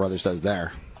franchise Warner Brothers does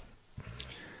there.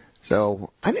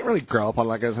 So I didn't really grow up on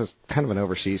Legos. I was kind of an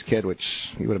overseas kid, which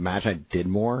you would imagine I did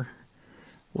more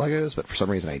Legos, but for some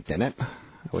reason I didn't. I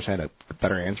wish I had a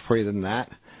better answer for you than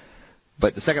that.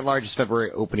 But the second largest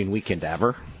February opening weekend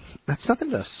ever. That's nothing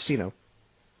to,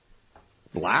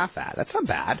 laugh at. That's not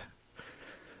bad.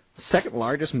 Second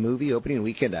largest movie opening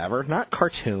weekend ever. Not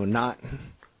cartoon, not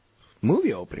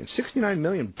movie opening. $69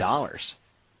 million.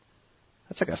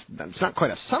 That's not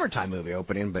quite a summertime movie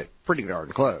opening, but pretty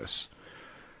darn close.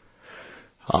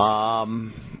 So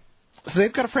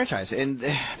they've got a franchise, and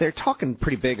they're talking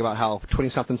pretty big about how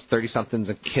 20-somethings, 30-somethings,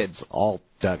 and kids all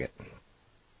dug it.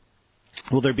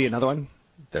 Will there be another one?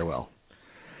 There will.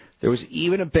 There was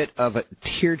even a bit of a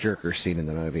tearjerker scene in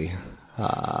the movie.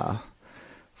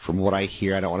 From what I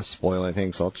hear, I don't want to spoil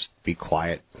anything, so I'll just be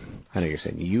quiet. I know you're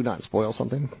saying, you not spoil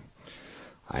something?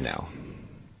 I know.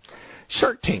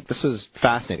 Shark Tank. This was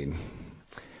fascinating.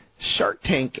 Shark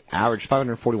Tank averaged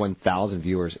 541,000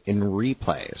 viewers in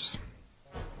replays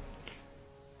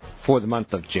for the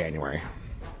month of January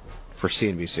for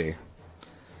CNBC.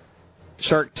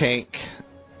 Shark Tank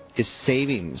is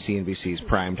saving CNBC's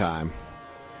prime time.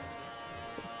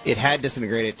 It had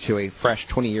disintegrated to a fresh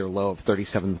 20-year low of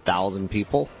 37,000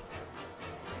 people.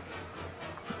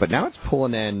 But now it's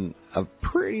pulling in a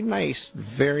pretty nice,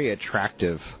 very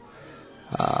attractive,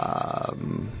 about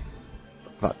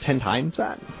 10 times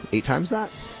that, 8 times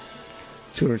that,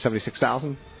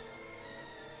 276,000.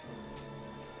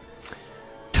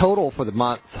 Total for the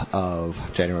month of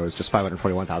January was just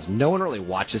 541,000. No one really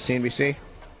watches CNBC,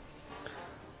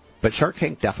 but Shark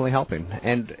Tank definitely helping.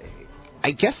 And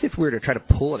I guess if we were to try to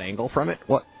pull an angle from it,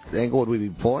 what angle would we be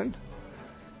pulling?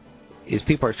 Is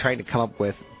people are trying to come up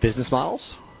with business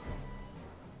models.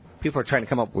 People are trying to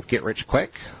come up with get rich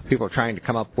quick. People are trying to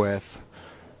come up with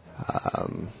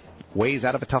ways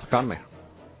out of a tough economy.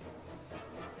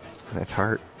 That's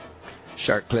hard.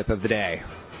 Shark clip of the day.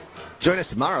 Join us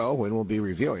tomorrow when we'll be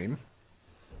reviewing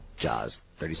Jaws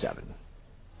 37.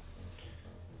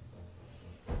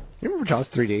 You remember Jaws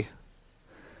 3D?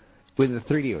 When the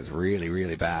 3D was really,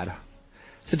 really bad.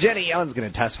 So Jenny Yellen's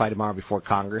going to testify tomorrow before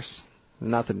Congress.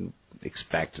 Nothing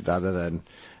expected other than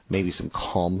maybe some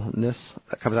calmness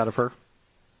that comes out of her.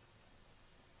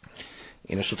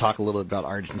 You know, she'll talk a little bit about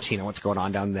Argentina, what's going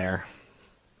on down there.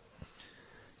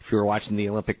 If you were watching the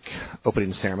Olympic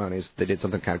opening ceremonies, they did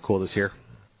something kind of cool this year.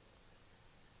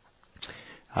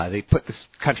 They put this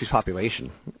country's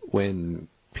population when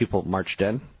people marched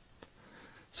in.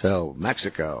 So,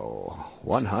 Mexico,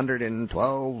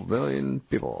 112 million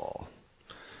people.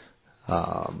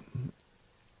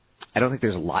 I don't think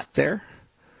there's a lot there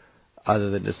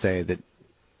other than to say that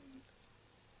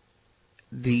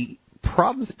the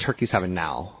problems that Turkey's having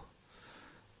now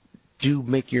do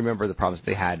make you remember the problems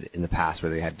they had in the past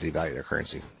where they had to devalue their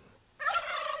currency.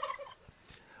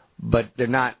 But they're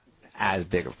not as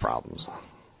big of problems,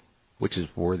 which is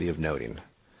worthy of noting.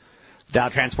 Dow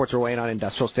transports are weighing on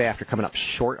industrials today after coming up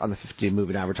short on the 50-day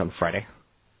moving average on Friday.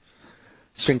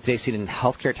 Strength today seen in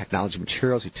healthcare, technology,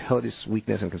 materials, utilities,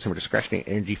 weakness in consumer discretionary,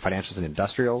 energy, financials, and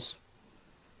industrials.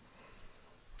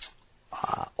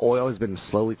 Oil has been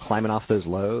slowly climbing off those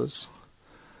lows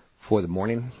for the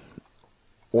morning.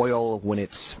 Oil, when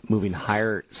it's moving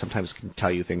higher, sometimes can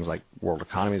tell you things like world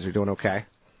economies are doing okay.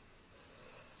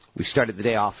 We started the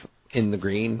day off in the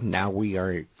green. Now we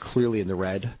are clearly in the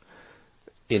red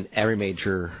in every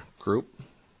major group.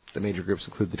 The major groups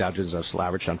include the Dow Jones Industrial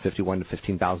Average down 51 to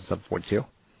 15,742.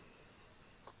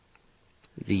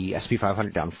 The S&P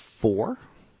 500 down 4,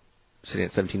 sitting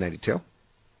at 1792.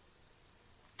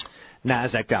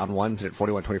 NASDAQ down 1, sitting at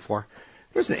 4124.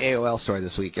 There's an AOL story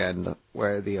this weekend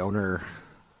where the owner,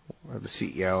 or the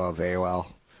CEO of AOL,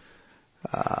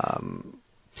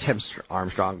 Tim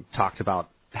Armstrong, talked about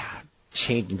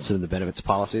changing some of the benefits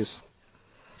policies.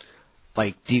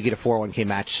 Like, do you get a 401k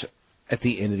match at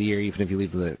the end of the year, even if you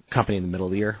leave the company in the middle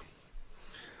of the year?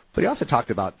 But he also talked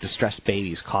about distressed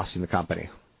babies costing the company.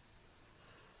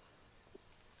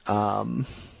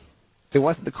 It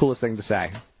wasn't the coolest thing to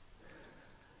say.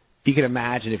 You can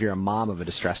imagine if you're a mom of a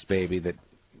distressed baby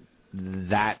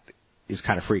that is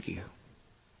kind of freaky.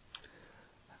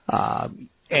 A,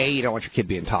 you don't want your kid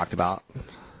being talked about.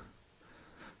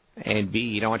 And B,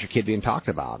 you don't want your kid being talked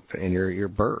about in your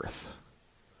birth.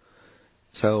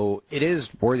 So it is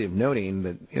worthy of noting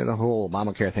that the whole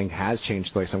Obamacare thing has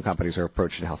changed the way some companies are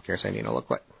approaching healthcare, saying, look,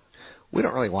 what, we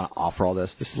don't really want to offer all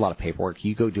this. This is a lot of paperwork.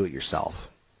 You go do it yourself.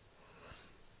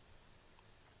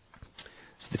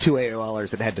 So the two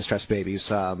AOLers that had distressed babies,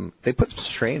 they put some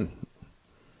strain.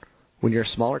 When you're a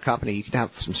smaller company, you can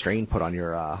have some strain put on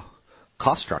your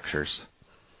cost structures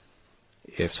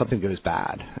if something goes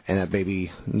bad and that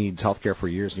baby needs healthcare for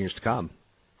years and years to come.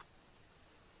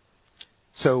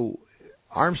 So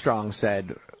Armstrong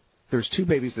said there's two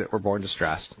babies that were born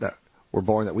distressed, that were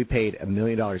born that we paid $1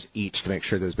 million each to make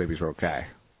sure those babies were okay.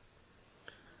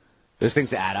 Those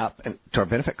things add up to our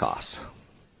benefit costs.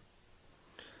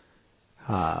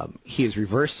 He has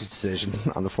reversed his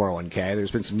decision on the 401k.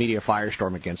 There's been some media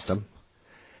firestorm against him.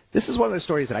 This is one of those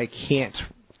stories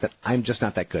that I'm just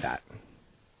not that good at.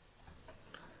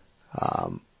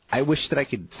 I wish that I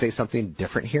could say something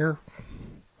different here,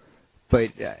 but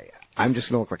I'm just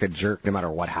going to look like a jerk no matter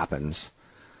what happens.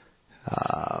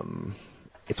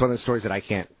 It's one of those stories that I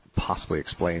can't possibly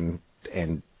explain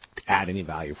and add any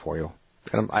value for you.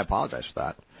 And I apologize for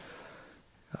that.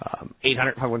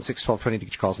 800-516-1220 to get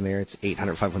your calls in the air. It's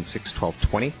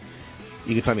 800-516-1220.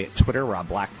 You can find me at Twitter, Rob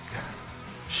Black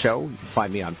Show. You can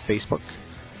find me on Facebook,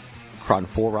 Cron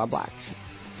 4 Rob Black.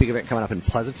 Big event coming up in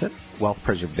Pleasanton, wealth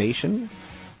preservation,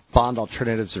 bond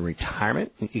alternatives and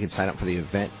retirement. You can sign up for the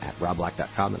event at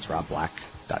robblack.com. That's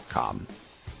robblack.com.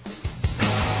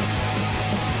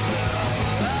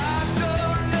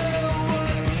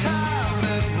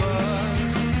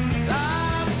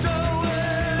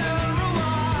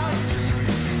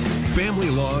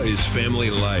 Family Law is Family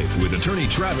Life with attorney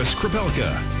Travis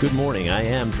Krapelka. Good morning. I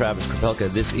am Travis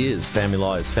Krapelka. This is Family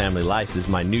Law is Family Life. This is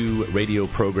my new radio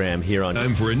program here on...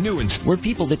 Time for a new... We're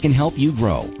people that can help you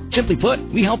grow. Simply put,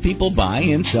 we help people buy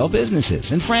and sell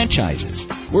businesses and franchises.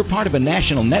 We're part of a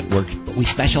national network, but we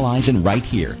specialize in right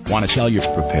here. Want to sell your...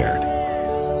 Prepared.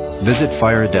 Visit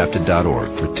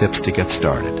fireadapted.org for tips to get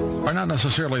started. Are not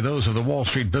necessarily those of the Wall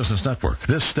Street Business Network.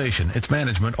 This station, its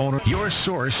management owner, your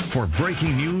source for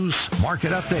breaking news, market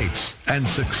updates, and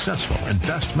successful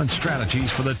investment strategies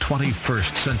for the 21st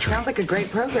century. Sounds like a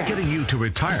great program. Getting you to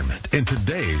retirement in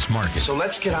today's market. So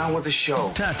let's get on with the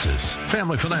show. Taxes,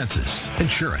 family finances,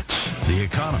 insurance, the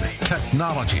economy,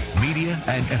 technology, media,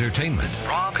 and entertainment.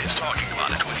 Rob is talking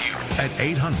about it with you at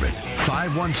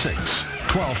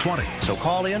 800-516-1220. So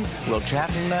call in, we'll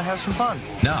chat and have some fun.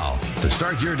 Now, to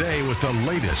start your day with the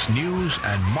latest news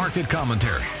and market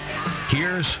commentary,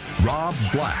 here's Rob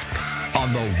Black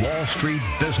on the Wall Street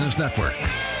Business Network.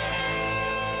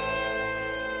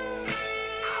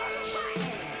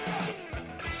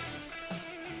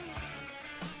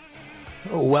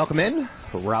 Welcome in,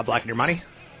 Rob Black and Your Money.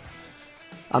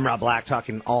 I'm Rob Black,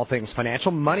 talking all things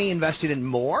financial, money, investing, and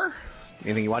more.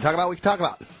 Anything you want to talk about, we can talk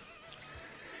about.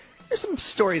 There's some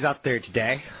stories out there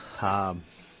today.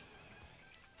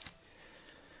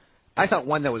 I thought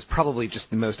one that was probably just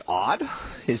the most odd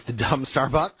is the dumb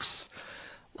Starbucks.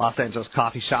 Los Angeles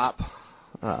coffee shop,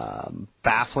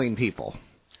 baffling people.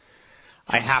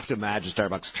 I have to imagine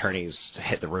Starbucks attorneys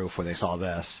hit the roof when they saw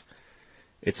this.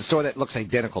 It's a store that looks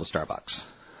identical to Starbucks,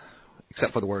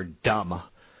 except for the word dumb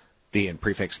being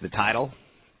prefixed to the title.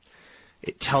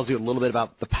 It tells you a little bit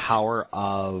about the power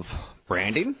of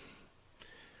branding.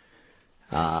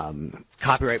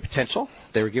 Copyright potential.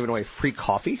 They were giving away free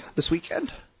coffee this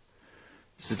weekend.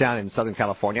 This is down in Southern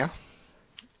California.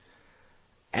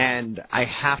 And I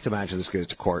have to imagine this goes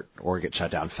to court or get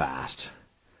shut down fast,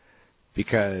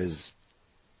 because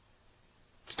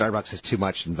Starbucks has too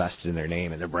much invested in their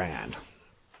name and their brand.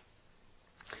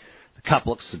 The cup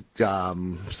looks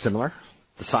similar.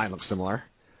 The sign looks similar.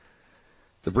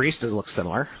 The baristas look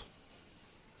similar.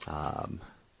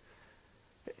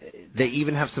 They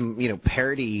even have some,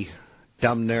 parody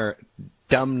dumb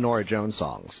Nora Jones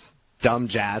songs, dumb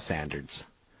jazz standards.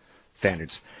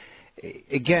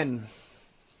 Again,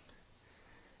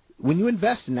 when you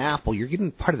invest in Apple, you're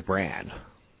getting part of the brand.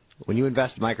 When you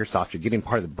invest in Microsoft, you're getting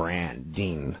part of the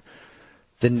branding,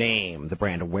 the name, the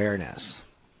brand awareness.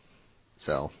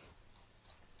 So,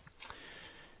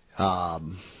 I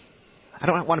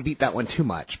don't want to beat that one too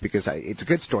much, because it's a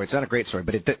good story. It's not a great story,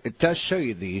 but it does show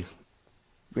you the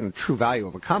true value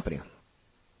of a company.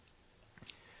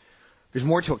 There's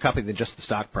more to a company than just the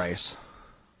stock price.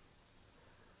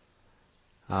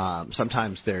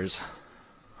 Sometimes there's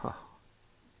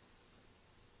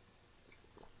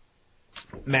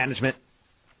management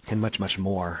and much, much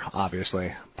more,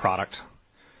 obviously, product.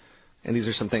 And these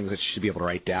are some things that you should be able to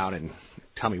write down and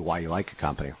tell me why you like a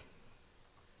company.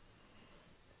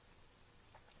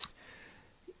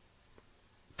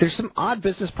 There's some odd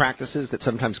business practices that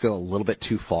sometimes go a little bit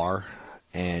too far,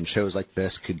 and shows like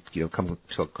this could come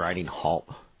to a grinding halt.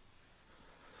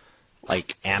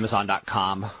 Like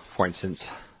Amazon.com, for instance,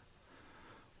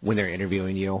 when they're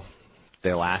interviewing you,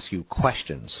 they'll ask you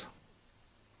questions.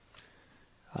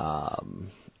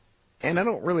 And I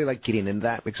don't really like getting into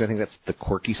that, because I think that's the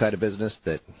quirky side of business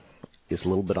that is a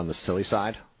little bit on the silly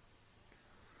side.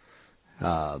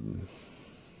 I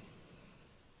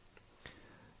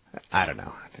don't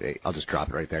know. I'll just drop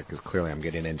it right there, because clearly I'm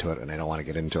getting into it, and I don't want to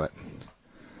get into it.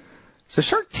 So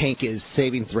Shark Tank is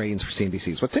savings ratings for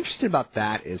CNBCs. What's interesting about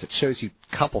that is it shows you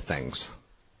a couple things.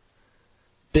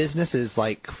 Business is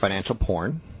like financial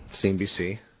porn,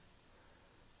 CNBC,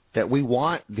 that we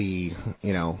want the,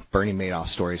 Bernie Madoff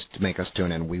stories to make us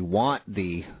tune in. We want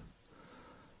the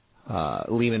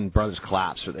Lehman Brothers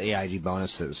collapse or the AIG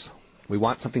bonuses. We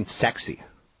want something sexy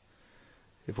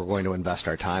if we're going to invest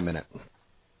our time in it.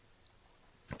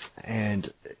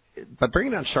 And by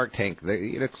bringing on Shark Tank,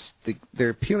 they're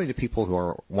appealing to people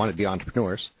who want to be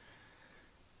entrepreneurs,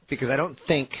 because I don't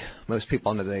think most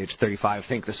people under the age of 35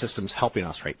 think the system's helping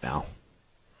us right now.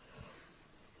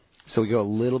 So we go a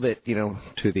little bit,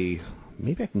 to the,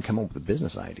 maybe I can come up with a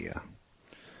business idea.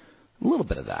 A little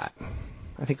bit of that.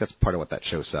 I think that's part of what that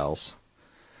show sells.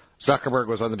 Zuckerberg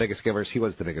was one of the biggest givers. He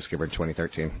was the biggest giver in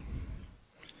 2013.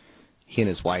 He and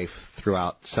his wife threw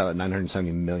out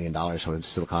 $970 million from the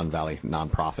Silicon Valley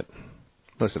nonprofit,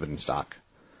 most of it in stock.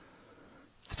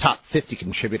 The top 50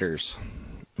 contributors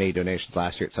made donations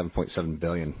last year at $7.7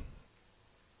 billion,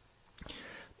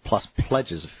 plus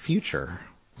pledges of future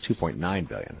 $2.9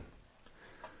 billion.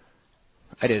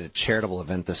 I did a charitable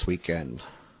event this weekend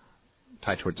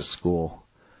tied towards a school,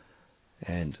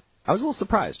 and I was a little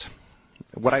surprised.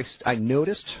 What I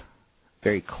noticed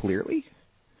very clearly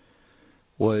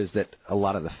was that a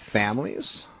lot of the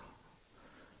families,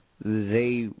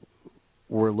 they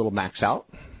were a little maxed out,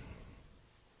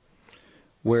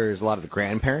 whereas a lot of the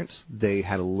grandparents, they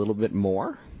had a little bit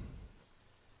more.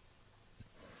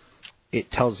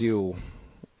 It tells you,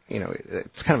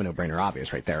 it's kind of a no-brainer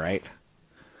obvious right there, right?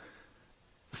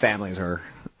 Families are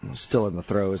still in the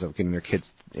throes of getting their kids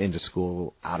into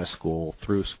school, out of school,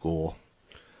 through school,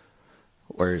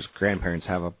 whereas grandparents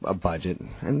have a budget.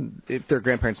 And if they're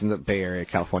grandparents in the Bay Area,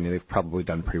 California, they've probably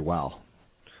done pretty well.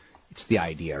 It's the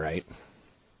idea, right?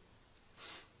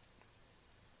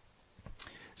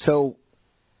 So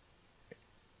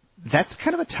that's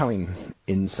kind of a telling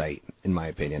insight, in my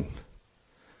opinion.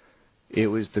 It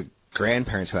was the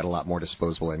grandparents who had a lot more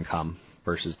disposable income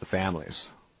versus the families,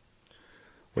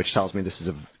 which tells me this is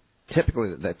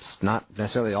typically that's not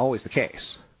necessarily always the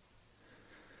case.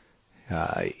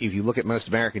 If you look at most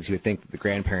Americans, you would think that the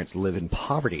grandparents live in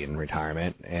poverty in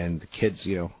retirement, and the kids,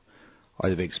 are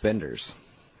the big spenders.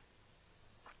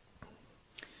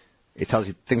 It tells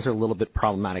you things are a little bit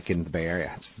problematic in the Bay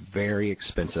Area. It's very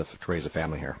expensive to raise a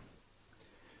family here.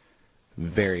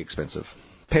 Very expensive.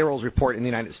 Payrolls report in the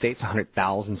United States,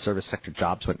 100,000 service sector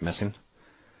jobs went missing.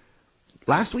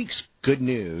 last week's good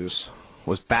news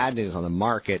was bad news on the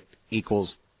market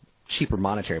equals cheaper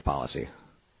monetary policy.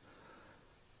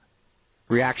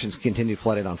 Reactions continued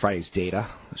flooded on Friday's data,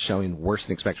 showing worse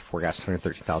than expected forecast,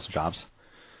 113,000 jobs.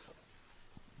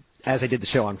 As I did the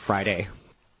show on Friday,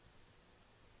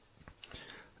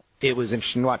 it was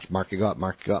interesting to watch. Market go up,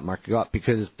 market go up, market go up,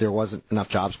 because there wasn't enough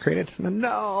jobs created.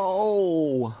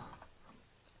 No!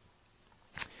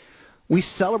 We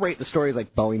celebrate the stories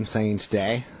like Boeing saying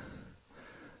today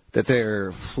that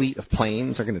their fleet of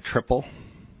planes are going to triple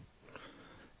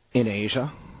in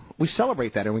Asia. We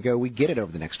celebrate that and we go, we get it over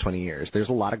the next 20 years. There's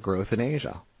a lot of growth in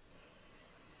Asia.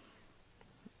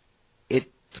 It's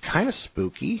kind of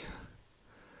spooky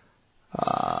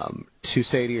to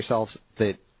say to yourselves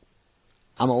that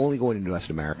I'm only going to invest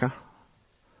in America.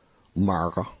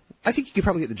 I think you could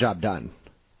probably get the job done.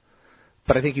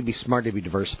 But I think you'd be smart to be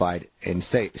diversified and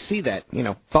see that,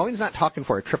 Boeing's not talking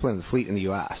for a tripling of the fleet in the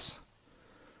U.S.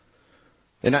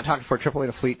 They're not talking for a tripling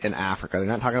of the fleet in Africa. They're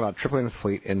not talking about tripling of the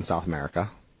fleet in South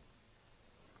America.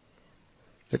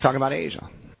 They're talking about Asia.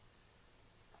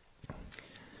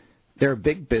 They're a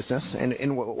big business,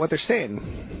 and what they're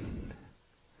saying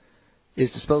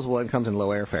is disposable incomes and low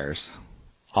airfares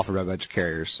offered by budget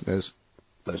carriers, most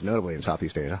notably in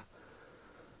Southeast Asia.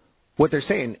 What they're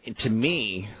saying to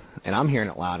me, and I'm hearing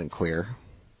it loud and clear,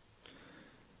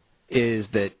 is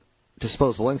that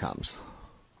disposable incomes,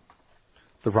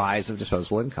 the rise of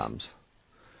disposable incomes.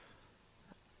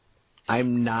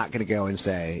 I'm not going to go and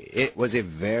say it was a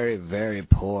very, very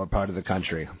poor part of the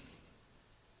country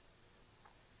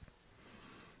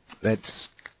that's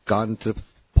gone to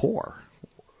poor.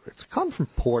 It's gone from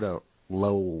poor to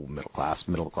low middle class,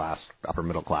 upper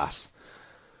middle class.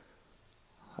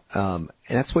 And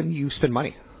that's when you spend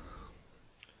money.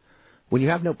 When you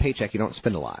have no paycheck, you don't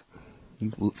spend a lot.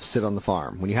 You sit on the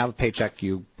farm. When you have a paycheck,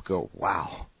 you go,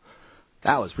 wow,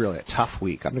 that was really a tough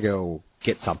week. I'm going to go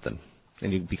get something.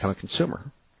 And you become a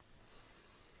consumer.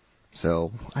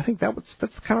 So I think that's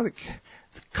kind of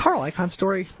the Carl Icahn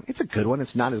story. It's a good one.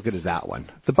 It's not as good as that one.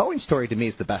 The Boeing story to me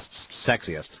is the best,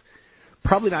 sexiest.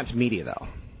 Probably not to media, though.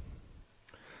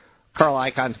 Carl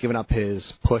Icahn's given up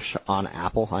his push on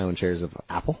Apple. I own shares of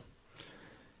Apple.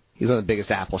 He's one of the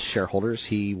biggest Apple shareholders.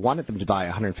 He wanted them to buy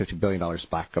 $150 billion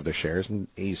back of their shares, and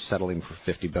he's settling for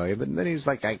 $50 billion. But then he's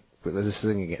like, this isn't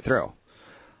going to get through.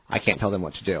 I can't tell them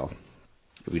what to do.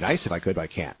 It would be nice if I could, but I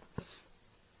can't.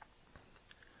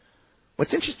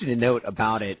 What's interesting to note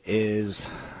about it is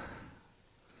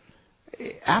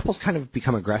Apple's kind of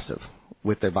become aggressive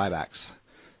with their buybacks.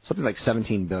 Something like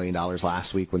 $17 billion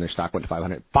last week when their stock went to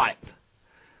 500. Bought it.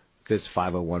 Because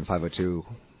 501, 502,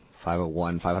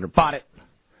 501, 500. Bought it.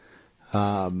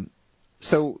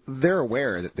 So they're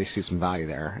aware that they see some value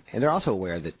there. And they're also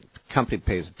aware that the company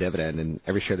pays a dividend, and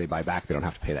every share they buy back, they don't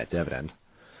have to pay that dividend.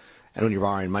 And when you're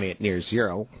borrowing money at near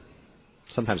zero,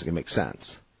 sometimes it can make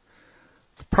sense.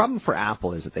 The problem for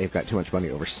Apple is that they've got too much money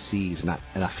overseas and not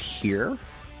enough here.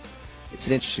 It's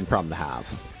an interesting problem to have.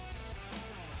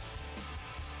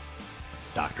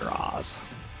 Dr. Oz.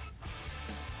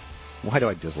 Why do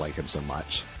I dislike him so much?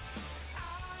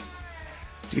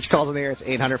 To get your calls on the air, it's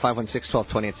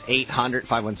 800-516-1220. It's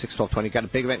 800-516-1220. Got a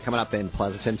big event coming up in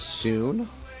Pleasanton soon.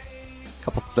 A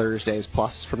couple Thursdays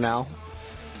plus from now.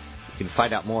 You can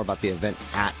find out more about the event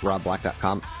at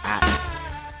robblack.com. At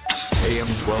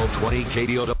AM 1220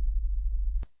 KDOW.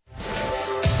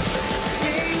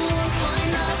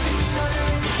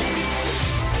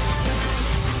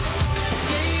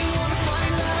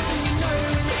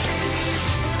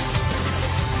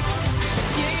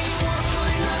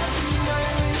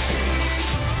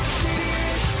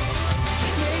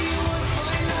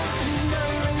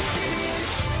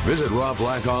 Visit Rob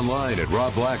Black online at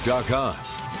robblack.com.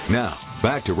 Now,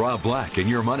 back to Rob Black and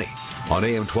Your Money on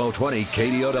AM 1220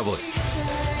 KDOW.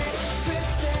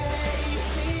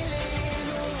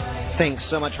 Thanks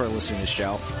so much for listening to the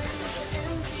show.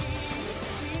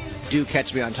 Do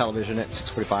catch me on television at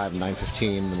 6:45 and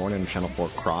 9:15 in the morning on Channel 4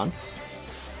 Cron.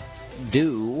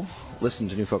 Do listen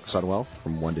to New Focus on Wealth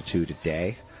from 1 to 2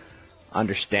 today.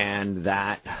 Understand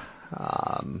that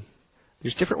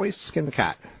there's different ways to skin the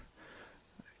cat.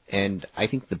 And I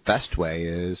think the best way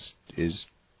is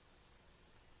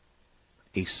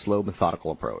a slow,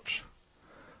 methodical approach.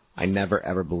 I never,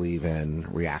 ever believe in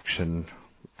reaction.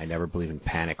 I never believe in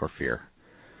panic or fear.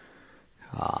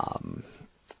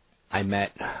 I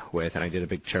met with, and I did a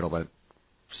big charitable event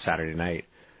Saturday night,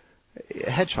 a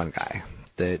hedge fund guy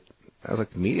that I was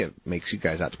like, the media makes you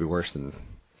guys out to be worse than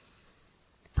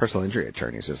personal injury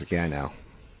attorneys. I was like, yeah, I know.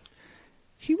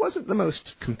 He wasn't the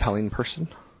most compelling person.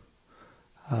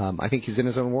 I think he's in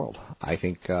his own world. I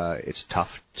think it's tough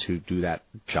to do that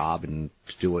job and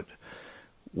to do it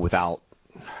without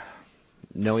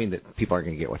knowing that people are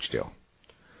going to get what you do.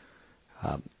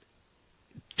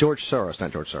 George Soros,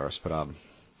 not George Soros, but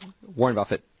Warren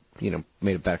Buffett,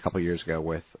 made a bet a couple of years ago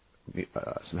with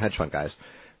some hedge fund guys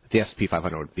that the S&P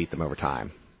 500 would beat them over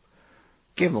time.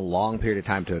 Gave them a long period of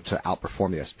time to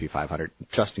outperform the S&P 500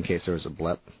 just in case there was a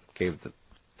blip. Gave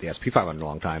the S&P 500 a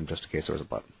long time just in case there was a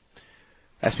blip.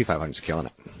 S&P 500 is killing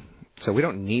it. So we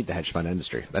don't need the hedge fund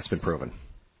industry. That's been proven.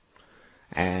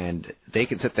 And they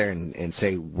can sit there and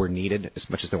say we're needed as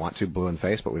much as they want to, blue in the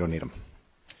face, but we don't need them.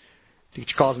 To get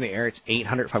your calls in the air, it's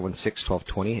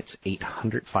 800-516-1220. It's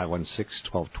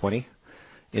 800-516-1220.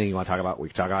 Anything you want to talk about, we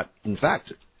can talk about. In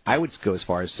fact, I would go as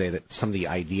far as say that some of the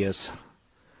ideas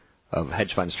of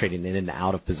hedge funds trading in and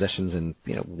out of positions in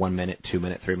 1 minute, 2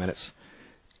 minutes, 3 minutes,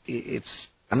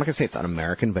 I'm not going to say it's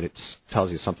un-American, but it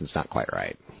tells you something's not quite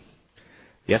right.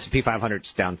 The S&P 500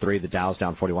 is down 3, the Dow's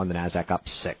down 41, the NASDAQ up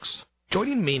 6.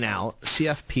 Joining me now,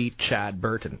 CFP Chad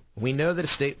Burton. We know that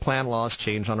estate plan laws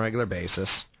change on a regular basis.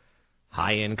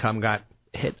 High income got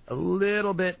hit a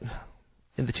little bit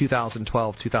in the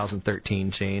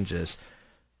 2012-2013 changes.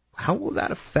 How will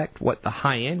that affect what the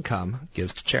high income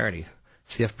gives to charity?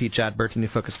 CFP Chad Burton, New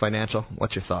Focus Financial,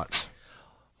 what's your thoughts?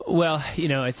 Well,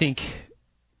 I think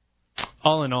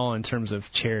all in all, in terms of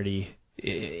charity,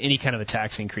 any kind of a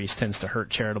tax increase tends to hurt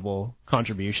charitable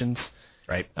contributions.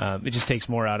 Right. It just takes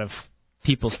more out of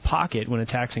people's pocket when a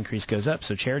tax increase goes up,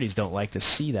 so charities don't like to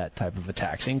see that type of a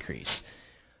tax increase.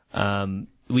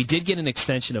 We did get an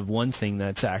extension of one thing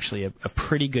that's actually a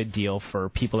pretty good deal for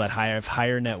people that have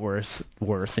higher net worth,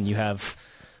 and you have,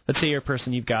 let's say you're a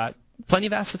person, you've got plenty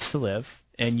of assets to live,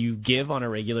 and you give on a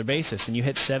regular basis, and you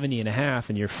hit 70.5,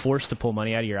 and you're forced to pull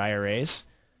money out of your IRAs,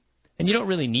 and you don't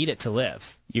really need it to live.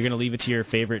 You're going to leave it to your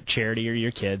favorite charity or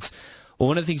your kids. Well,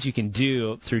 one of the things you can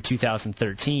do through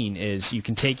 2013 is you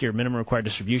can take your minimum required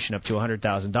distribution up to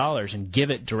 $100,000 and give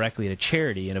it directly to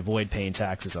charity and avoid paying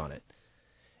taxes on it.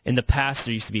 In the past,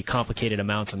 there used to be complicated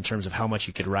amounts in terms of how much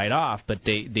you could write off, but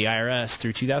the IRS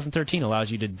through 2013 allows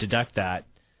you to deduct that.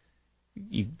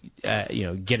 You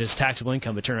get as taxable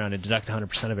income, but turn around and deduct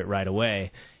 100% of it right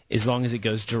away, as long as it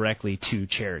goes directly to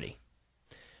charity.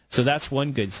 So that's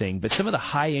one good thing. But some of the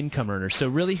high income earners, so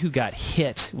really who got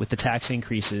hit with the tax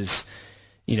increases,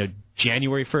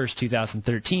 January 1st,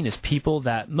 2013, is people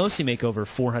that mostly make over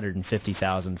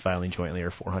 $450,000 filing jointly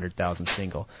or $400,000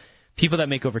 single. People that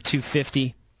make over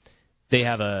 $250,000. They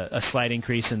have a slight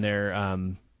increase in their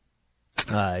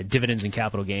dividends and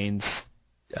capital gains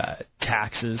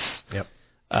taxes. Yep.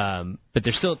 But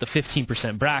they're still at the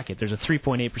 15% bracket. There's a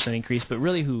 3.8% increase, but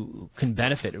really who can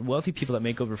benefit? Wealthy people that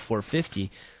make over $450,000,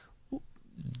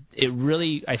 it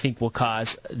really, I think, will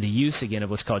cause the use again of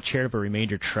what's called charitable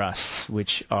remainder trusts,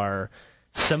 which are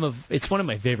it's one of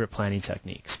my favorite planning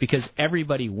techniques because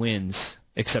everybody wins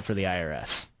except for the IRS.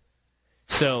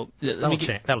 So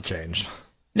that'll change.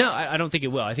 No, I don't think it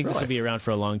will. I think This will be around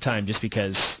for a long time just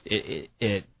because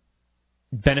it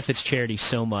benefits charity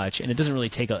so much, and it doesn't really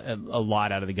take a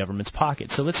lot out of the government's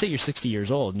pocket. So let's say you're 60 years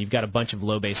old and you've got a bunch of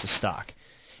low basis stock,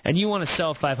 and you want to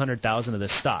sell 500,000 of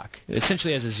this stock,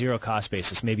 essentially as a zero cost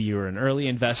basis. Maybe you were an early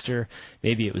investor,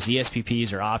 maybe it was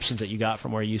ESPPs or options that you got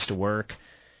from where you used to work,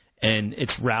 and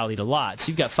it's rallied a lot. So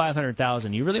you've got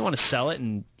 500,000. You really want to sell it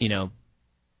and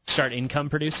start income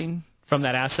producing from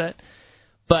that asset.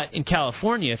 But in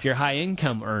California, if you're a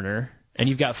high-income earner and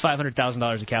you've got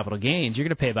 $500,000 of capital gains, you're going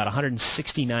to pay about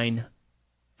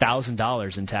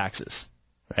 $169,000 in taxes,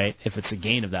 right, if it's a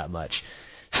gain of that much.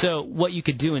 So what you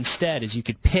could do instead is you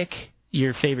could pick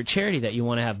your favorite charity that you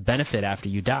want to have benefit after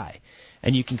you die,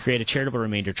 and you can create a charitable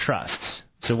remainder trust.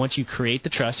 So once you create the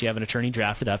trust, you have an attorney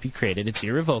draft it up, you create it, it's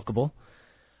irrevocable,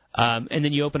 and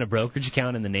then you open a brokerage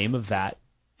account in the name of that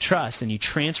trust, and you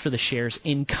transfer the shares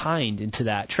in kind into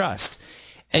that trust.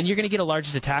 And you're going to get a large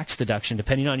tax deduction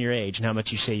depending on your age and how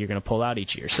much you say you're going to pull out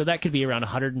each year. So that could be around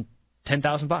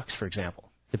 $110,000, for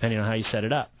example, depending on how you set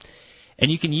it up.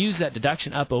 And you can use that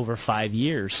deduction up over 5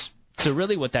 years. So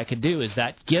really what that could do is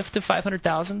that gift of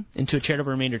 $500,000 into a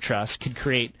charitable remainder trust could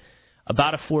create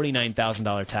about a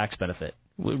 $49,000 tax benefit.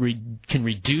 Can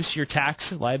reduce your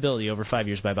tax liability over 5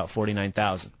 years by about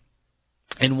 $49,000.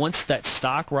 And once that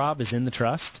stock, Rob, is in the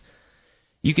trust,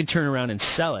 you can turn around and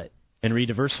sell it and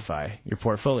rediversify your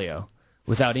portfolio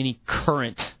without any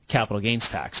current capital gains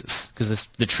taxes because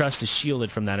the trust is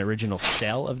shielded from that original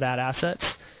sale of that assets.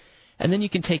 And then you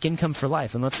can take income for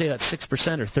life. And let's say that's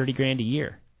 6% or $30,000 a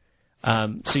year.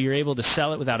 So you're able to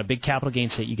sell it without a big capital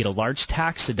gains hit. You get a large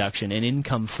tax deduction and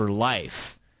income for life.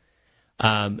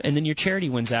 And then your charity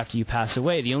wins after you pass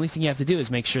away. The only thing you have to do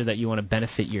is make sure that you want to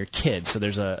benefit your kids. So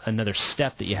there's another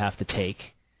step that you have to take.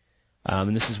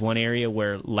 And this is one area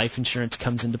where life insurance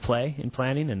comes into play in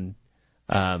planning, and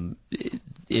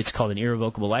it's called an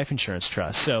irrevocable life insurance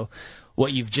trust. So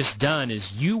what you've just done is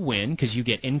you win because you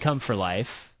get income for life,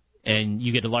 and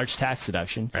you get a large tax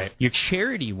deduction. Right. Your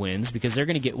charity wins because they're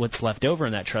going to get what's left over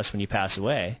in that trust when you pass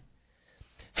away.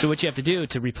 So what you have to do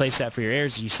to replace that for your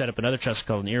heirs is you set up another trust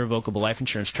called an irrevocable life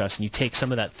insurance trust, and you take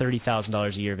some of that $30,000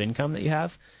 a year of income that you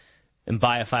have and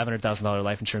buy a $500,000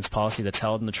 life insurance policy that's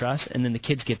held in the trust, and then the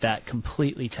kids get that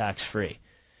completely tax-free.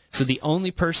 So the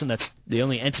only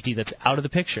entity that's out of the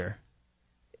picture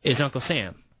is Uncle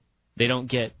Sam. They don't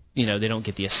get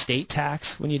the estate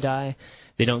tax when you die.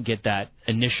 They don't get that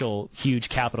initial huge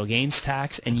capital gains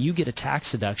tax, and you get a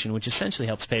tax deduction, which essentially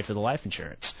helps pay for the life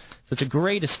insurance. So it's a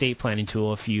great estate planning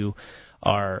tool if you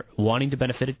are wanting to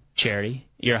benefit a charity,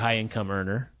 you're a high-income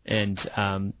earner, and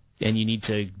you need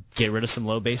to get rid of some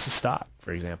low-basis stock,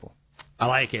 for example. I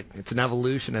like it. It's an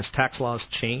evolution. As tax laws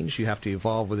change, you have to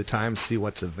evolve with the times, see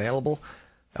what's available.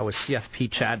 That was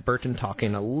CFP Chad Burton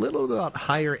talking a little about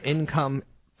higher income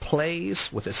plays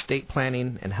with estate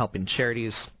planning and helping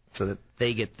charities so that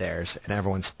they get theirs and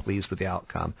everyone's pleased with the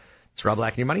outcome. It's Rob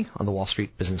Black and Your Money on the Wall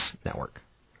Street Business Network.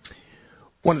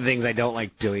 One of the things I don't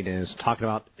like doing is talking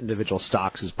about individual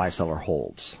stocks as buy-seller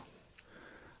holds.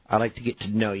 I like to get to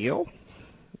know you,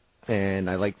 and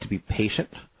I like to be patient,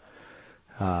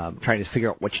 trying to figure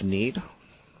out what you need.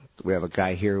 We have a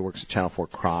guy here who works at Channel 4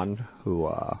 Cron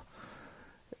who,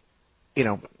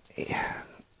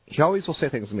 he always will say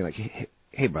things to me like,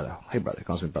 hey brother, he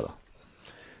calls me brother.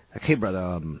 Like, hey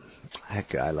brother,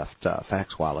 I left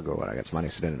FedEx a while ago and I got some money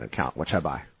sitting in an account. What should I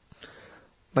buy?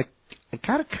 Like, I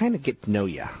gotta kind of get to know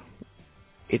you.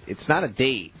 It's not a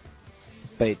date,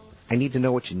 but I need to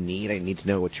know what you need. I need to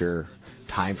know what your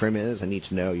time frame is. I need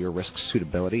to know your risk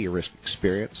suitability, your risk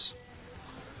experience.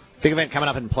 Big event coming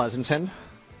up in Pleasanton.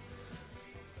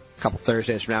 A couple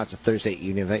Thursdays from now. It's a Thursday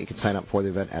evening event. You can sign up for the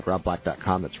event at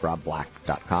robblack.com. That's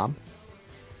robblack.com.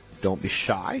 Don't be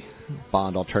shy.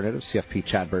 Bond Alternative, CFP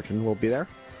Chad Burton will be there.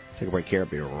 Take a break here. I'll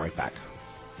be right back.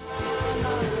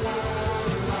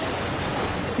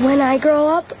 When I grow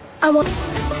up, I want...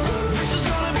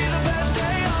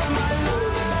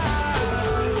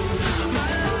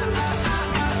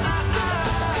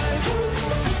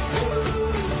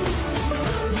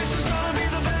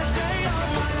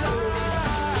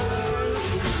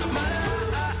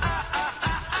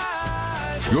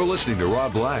 You're listening to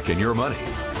Rob Black and Your Money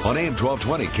on AM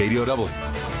 1220 KDOW.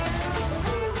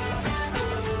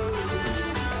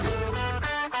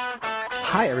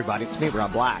 Hi, everybody. It's me,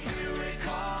 Rob Black.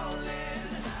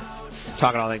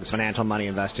 Talking all things financial, money,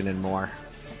 investing, and more.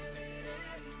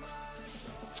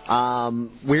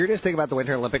 Weirdest thing about the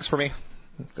Winter Olympics for me?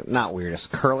 Not weirdest.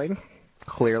 Curling.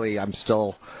 Clearly, I'm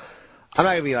not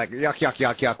going to be like,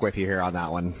 yuck with you here on that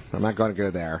one. I'm not going to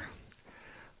go there.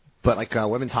 But like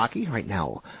women's hockey right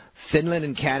now, Finland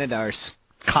and Canada are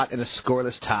caught in a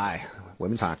scoreless tie.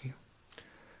 Women's hockey.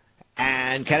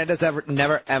 And Canada's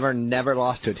never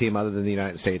lost to a team other than the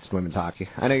United States in women's hockey.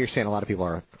 I know you're saying, a lot of people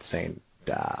are saying,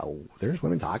 there's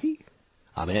women's hockey?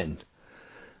 I'm in.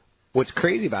 What's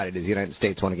crazy about it is the United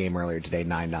States won a game earlier today,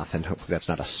 9-0. Hopefully that's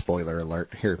not a spoiler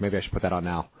alert. Here, maybe I should put that on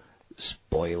now.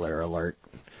 Spoiler alert.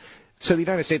 So the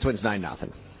United States wins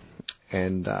 9-0.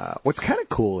 And what's kind of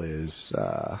cool is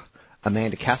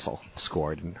Amanda Kessel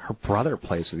scored, and her brother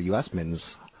plays for the U.S.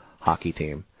 men's hockey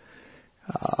team.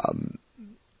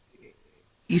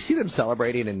 You see them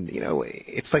celebrating, and,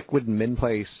 it's like when men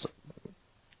play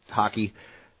hockey,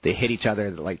 they hit each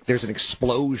other, like there's an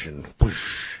explosion.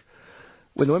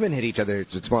 When the women hit each other,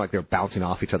 it's more like they're bouncing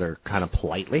off each other kind of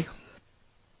politely.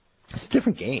 It's a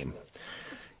different game.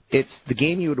 It's the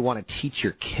game you would want to teach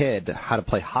your kid how to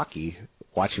play hockey,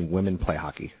 watching women play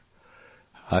hockey.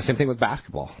 Same thing with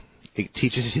basketball. It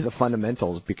teaches you the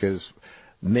fundamentals because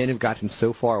men have gotten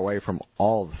so far away from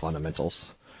all the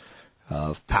fundamentals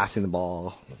of passing the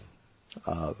ball,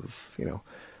 of,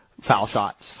 foul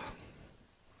shots.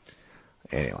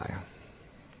 Anyway,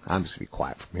 I'm just going to be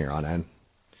quiet from here on in.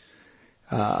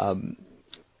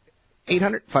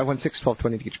 800-516-1220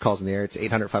 to get your calls in the air. It's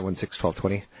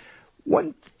 800-516-1220.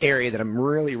 One area that I'm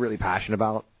really, really passionate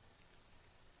about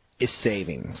is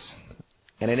savings.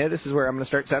 And I know this is where I'm going to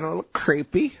start sounding a little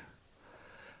creepy,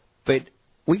 but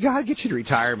we got to get you to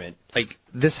retirement. Like,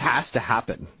 this has to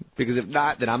happen, because if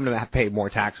not, then I'm going to have to pay more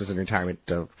taxes in retirement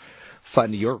to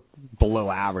fund your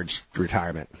below-average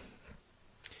retirement.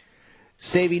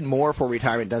 Saving more for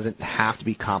retirement doesn't have to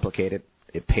be complicated.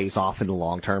 It pays off in the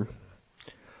long term.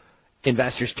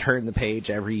 investors turn the page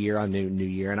every year on New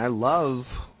Year, and I love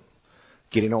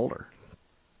getting older.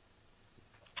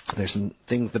 There's some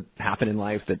things that happen in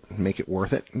life that make it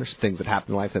worth it, and there's things that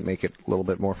happen in life that make it a little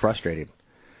bit more frustrating.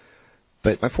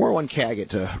 But my 401k, I get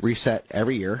to reset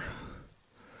every year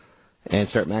and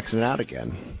start maxing it out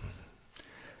again.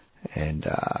 And,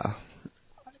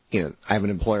 you know, I have an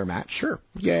employer match. Sure.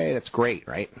 Yay, that's great,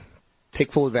 right?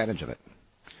 Take full advantage of it.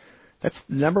 That's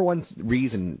the number one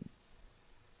reason,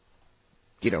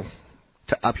 you know,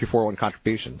 to up your 401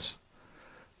 contributions.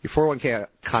 Your 401k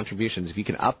contributions, if you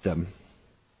can up them,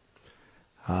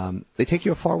 they take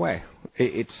you a far way.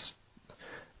 It's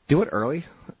do it early,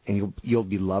 and you'll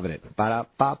be loving it.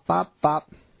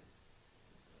 Ba-da-bop-bop-bop.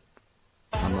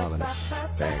 I'm loving it.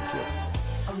 Thank you.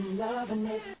 I'm loving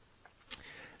it.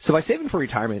 So by saving for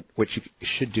retirement, which you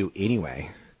should do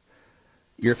anyway,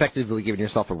 you're effectively giving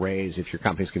yourself a raise if your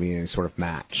company's giving you any sort of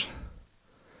match.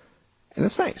 And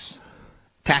that's nice.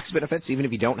 Tax benefits, even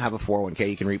if you don't have a 401k,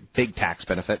 you can reap big tax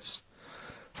benefits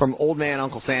from old man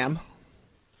Uncle Sam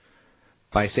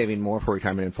by saving more for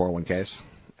retirement in 401ks.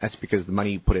 That's because the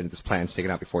money you put into this plan is taken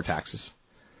out before taxes.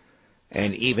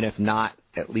 And even if not,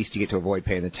 at least you get to avoid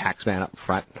paying the tax man up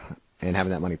front and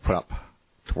having that money put up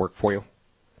to work for you.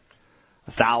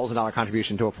 A $1,000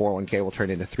 contribution to a 401k will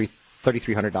turn into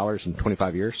 $3,300 in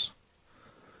 25 years.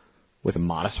 With a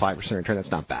modest 5% return, that's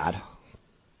not bad.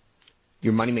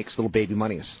 Your money makes little baby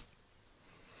monies.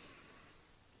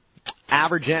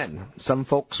 Average in. Some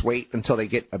folks wait until they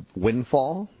get a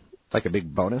windfall, like a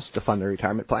big bonus, to fund their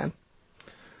retirement plan.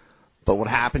 But what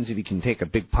happens if you can take a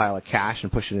big pile of cash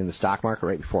and push it in the stock market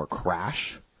right before a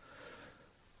crash?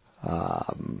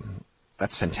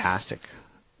 That's fantastic.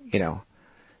 You know,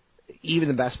 even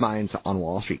the best minds on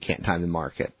Wall Street can't time the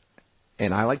market.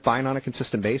 And I like buying on a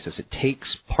consistent basis. It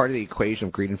takes part of the equation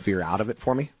of greed and fear out of it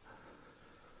for me.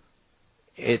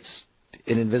 It's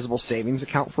an invisible savings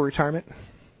account for retirement.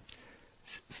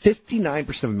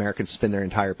 59% of Americans spend their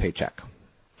entire paycheck.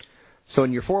 So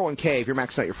in your 401k, if you're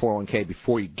maxing out your 401k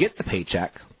before you get the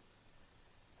paycheck,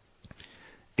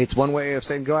 it's one way of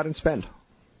saying go out and spend.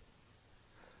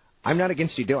 I'm not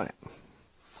against you doing it.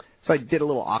 So I did a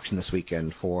little auction this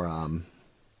weekend for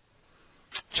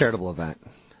charitable event.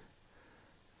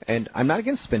 And I'm not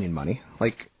against spending money.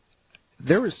 Like,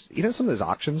 there was, you know, some of those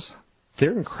auctions,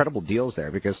 there are incredible deals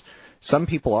there because some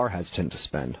people are hesitant to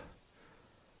spend.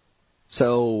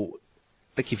 So,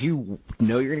 like, if you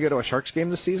know you're going to go to a Sharks game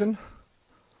this season,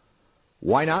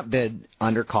 why not bid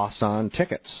under cost on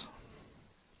tickets?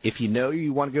 If you know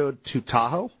you want to go to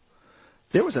Tahoe,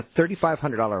 there was a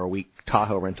 $3,500 a week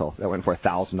Tahoe rental that went for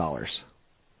 $1,000.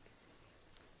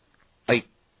 Like,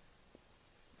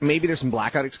 maybe there's some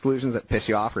blackout exclusions that piss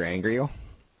you off or anger you.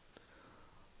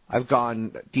 I've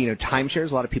gone, you know,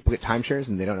 timeshares. A lot of people get timeshares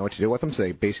and they don't know what to do with them, so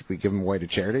they basically give them away to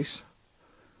charities.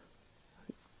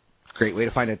 Great way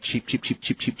to find a cheap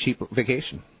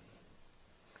vacation.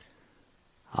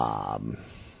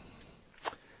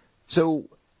 So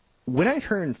when I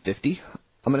turn 50,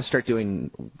 I'm going to start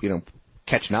doing, you know,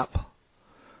 catching up.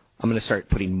 I'm going to start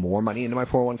putting more money into my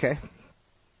 401k.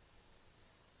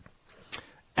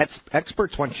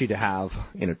 Experts want you to have,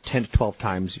 you know, 10 to 12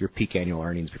 times your peak annual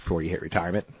earnings before you hit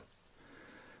retirement.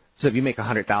 So if you make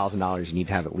 $100,000, you need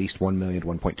to have at least $1 million to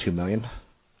 $1.2 million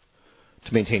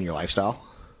to maintain your lifestyle.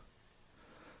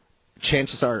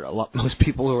 Chances are most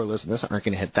people who are listening to this aren't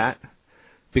going to hit that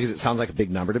because it sounds like a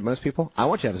big number to most people. I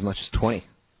want you to have as much as 20.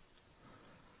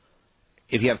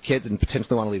 If you have kids and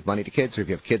potentially want to leave money to kids, or if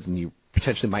you have kids and you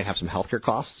potentially might have some healthcare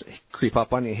costs creep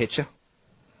up on you, hit you.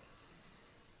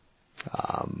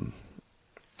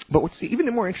 But what's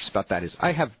even more interesting about that is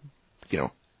I have, you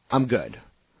know, I'm good.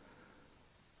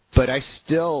 But I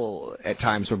still, at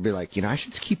times, would be like, you know, I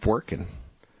should just keep working.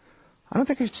 I don't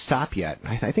think I should stop yet.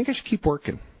 I think I should keep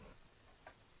working.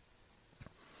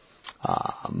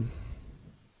 I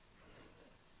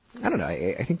don't know.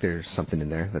 I think there's something in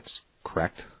there that's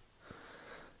correct.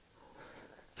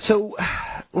 So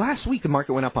last week the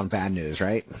market went up on bad news,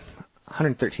 right?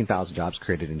 113,000 jobs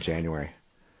created in January.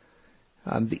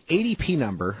 The ADP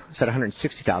number said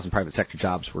 160,000 private sector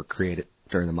jobs were created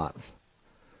during the month.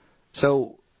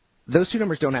 So those two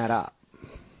numbers don't add up.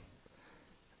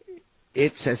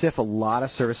 It's as if a lot of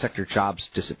service sector jobs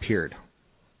disappeared.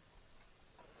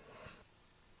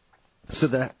 So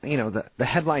the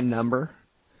headline number,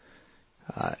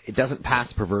 it doesn't pass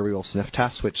the proverbial sniff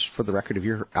test, which, for the record, if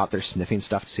you're out there sniffing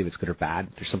stuff to see if it's good or bad,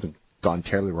 there's something gone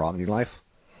terribly wrong in your life.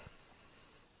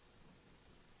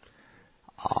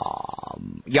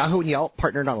 Yahoo and Yelp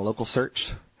partnered on a local search.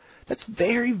 That's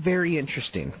very, very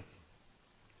interesting.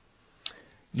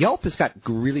 Yelp has got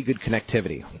really good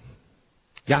connectivity.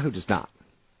 Yahoo does not.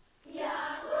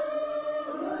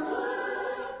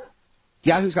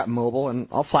 Yahoo's got mobile, and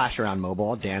I'll flash around mobile.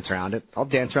 I'll dance around it. I'll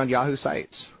dance around Yahoo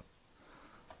sites.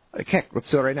 Okay,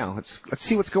 let's do it right now. Let's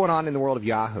see what's going on in the world of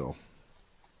Yahoo.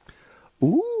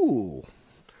 Ooh.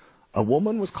 A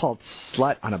woman was called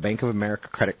slut on a Bank of America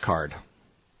credit card.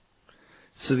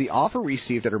 So the offer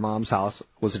received at her mom's house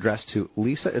was addressed to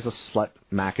Lisa is a slut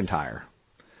McIntyre.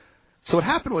 So what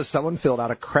happened was someone filled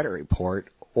out a credit report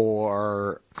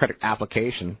or credit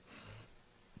application,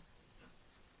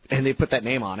 and they put that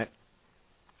name on it.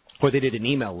 Or they did an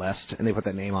email list, and they put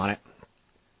that name on it.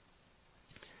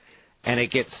 And it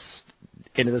gets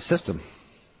into the system.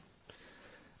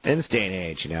 In this day and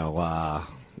age, you're not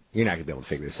going to be able to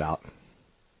figure this out.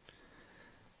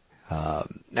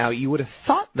 Now, you would have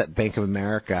thought that Bank of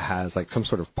America has like some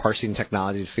sort of parsing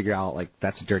technology to figure out, like,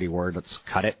 that's a dirty word, let's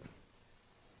cut it.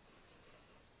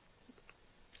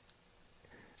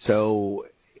 So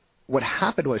what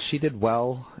happened was she did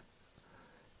well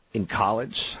in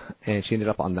college, and she ended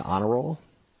up on the honor roll,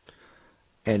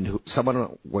 and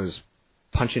someone was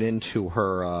punching into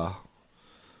her,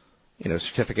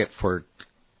 certificate for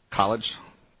college,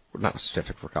 not a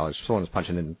certificate for college, someone was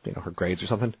punching in, her grades or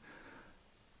something,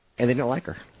 and they didn't like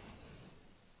her.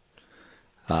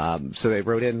 So they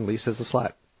wrote in, Lisa's a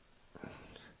slut.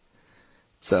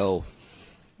 So,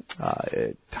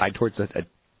 it tied towards a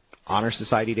honor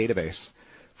society database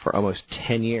for almost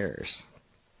 10 years.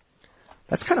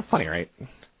 That's kind of funny, right?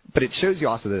 But it shows you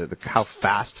also how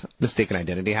fast mistaken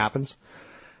identity happens.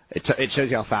 It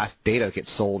shows you how fast data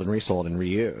gets sold and resold and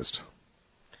reused.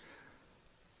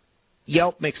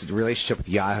 Yelp makes a relationship with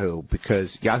Yahoo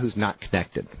because Yahoo's not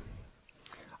connected.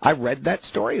 I read that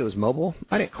story. It was mobile.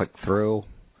 I didn't click through.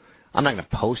 I'm not going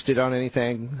to post it on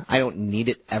anything. I don't need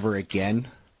it ever again.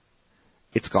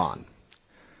 It's gone.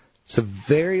 So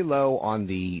very low on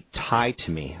the tie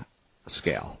to me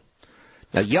scale.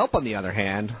 Now, Yelp, on the other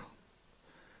hand,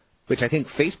 which I think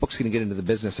Facebook's going to get into the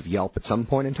business of Yelp at some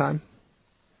point in time.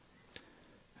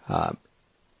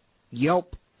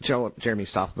 Yelp, Jeremy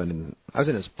Stoffman, and I was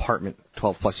in his apartment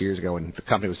 12-plus years ago, and the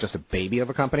company was just a baby of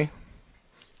a company.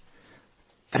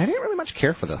 And I didn't really much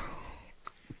care for the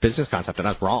business concept, and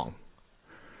I was wrong.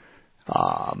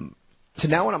 So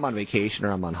now when I'm on vacation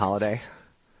or I'm on holiday,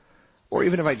 or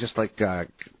even if I just got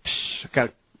an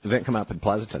event coming up in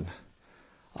Pleasanton,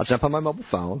 I'll jump on my mobile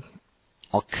phone,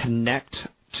 I'll connect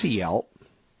to Yelp,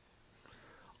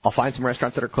 I'll find some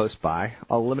restaurants that are close by,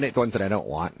 I'll eliminate the ones that I don't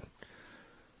want.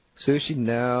 Sushi,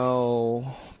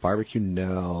 no. Barbecue,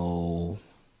 no.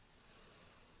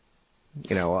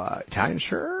 Italian,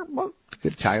 sure. Well,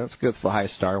 good Italian. Let's go for the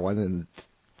highest star one in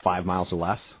 5 miles or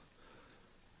less.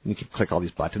 And you can click all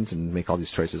these buttons and make all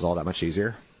these choices all that much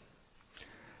easier.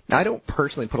 Now, I don't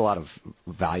personally put a lot of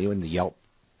value in the Yelp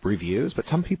reviews, but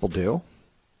some people do.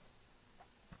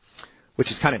 Which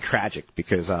is kind of tragic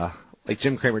because,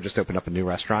 Jim Cramer just opened up a new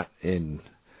restaurant in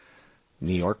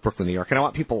New York, Brooklyn, New York, and I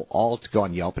want people all to go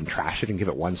on Yelp and trash it and give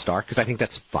it 1 star because I think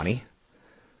that's funny.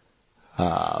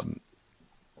 And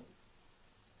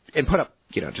put up,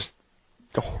 just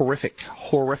the horrific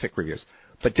reviews.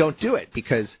 But don't do it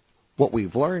because what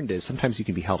we've learned is sometimes you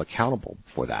can be held accountable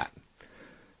for that.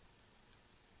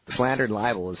 Slander and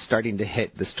libel is starting to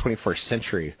hit this 21st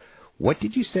century. What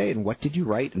did you say and what did you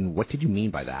write and what did you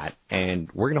mean by that? And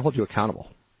we're going to hold you accountable.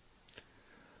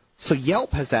 So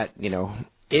Yelp has that,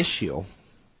 issue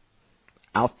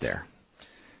out there.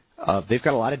 They've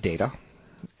got a lot of data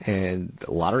and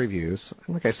a lot of reviews.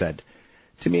 And like I said,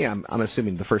 to me, I'm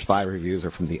assuming the first 5 reviews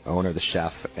are from the owner, the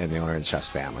chef, and the owner and the chef's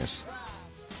families.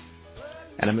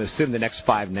 And I'm assuming the next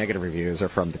 5 negative reviews are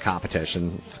from the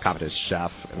competition, the competition's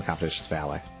chef, and the competition's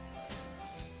family.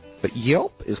 But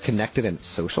Yelp is connected and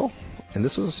it's social, and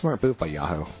this was a smart move by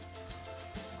Yahoo.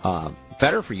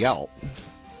 Better for Yelp.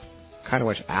 Kind of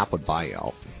wish App would buy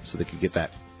Yelp so they could get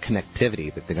that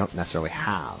connectivity that they don't necessarily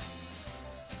have.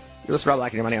 You're listening to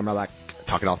Rob Black and Your Money. I'm Rob Black,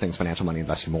 talking all things financial, money,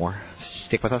 investing, more.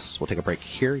 Stick with us. We'll take a break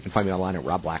here. You can find me online at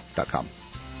robblack.com.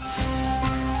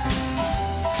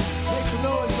 Make some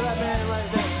noise for that man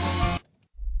right there.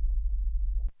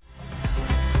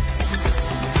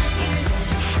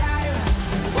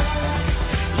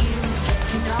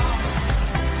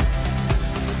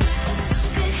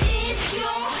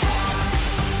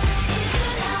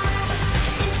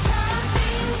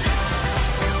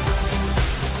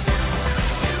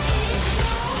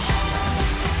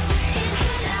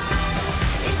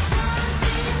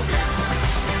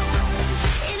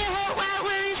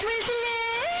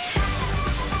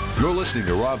 You're listening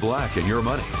to Rob Black and Your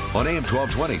Money on AM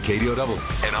 1220 KDOW,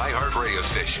 an iHeart radio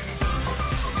station.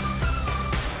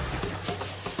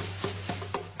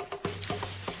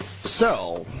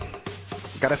 So,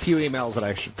 got a few emails that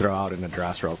I should throw out and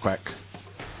address real quick.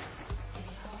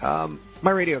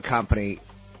 My radio company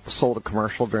sold a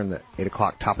commercial during the 8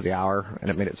 o'clock top of the hour, and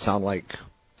it made it sound like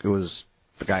it was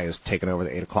the guy who's taking over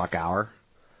the 8 o'clock hour.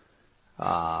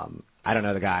 I don't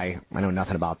know the guy. I know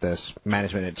nothing about this.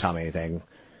 Management didn't tell me anything.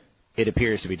 It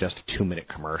appears to be just a 2-minute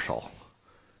commercial.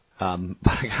 But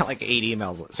I got like 8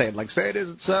 emails saying, like, say it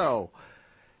isn't so.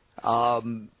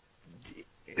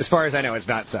 As far as I know, it's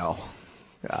not so.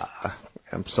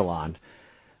 I'm still on.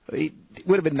 It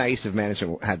would have been nice if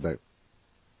management had the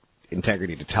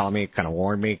integrity to tell me, kind of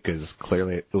warn me, because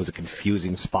clearly it was a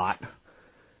confusing spot.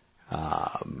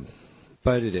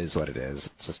 But it is what it is.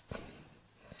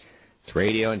 It's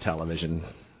radio and television,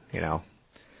 you know.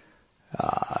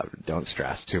 Don't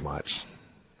stress too much.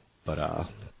 But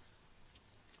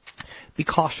be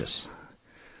cautious.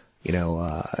 You know,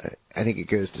 I think it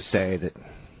goes to say that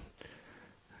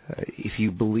if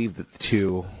you believe that the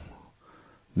two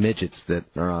midgets that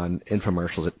are on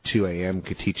infomercials at 2 a.m.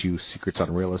 could teach you secrets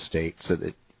on real estate so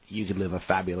that you could live a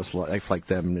fabulous life like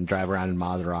them and drive around in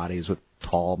Maseratis with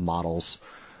tall models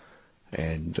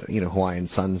and, you know, Hawaiian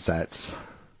sunsets,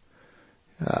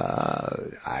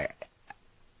 I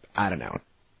don't know.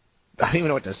 I don't even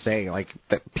know what to say, like,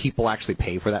 that people actually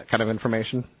pay for that kind of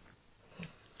information.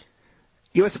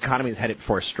 U.S. economy is headed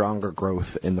for stronger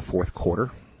growth in the fourth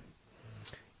quarter.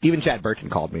 Even Chad Burton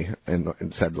called me and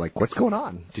said, like, what's going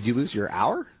on? Did you lose your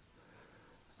hour?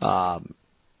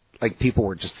 Like, people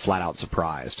were just flat out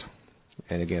surprised.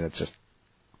 And again, it's just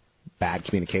bad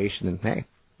communication, and hey,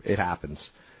 it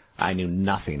happens. I knew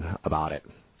nothing about it.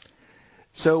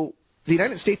 So the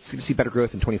United States is going to see better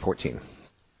growth in 2014.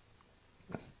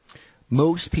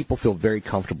 Most people feel very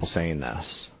comfortable saying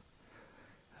this.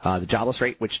 The jobless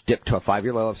rate, which dipped to a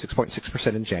 5-year low of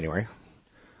 6.6% in January.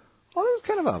 Well, it was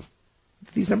kind of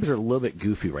these numbers are a little bit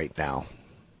goofy right now.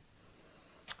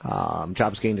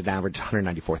 Jobs gained an average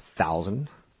 194,000.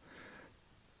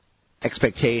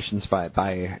 Expectations by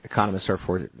economists are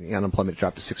for the unemployment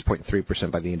drop to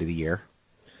 6.3% by the end of the year.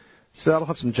 So that'll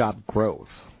have some job growth.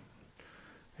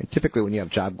 And typically when you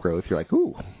have job growth, you're like,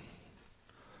 ooh,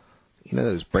 you know,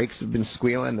 those brakes have been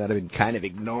squealing that I've been kind of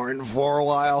ignoring for a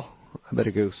while. I better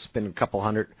go spend a couple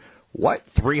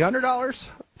 $300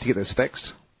 to get those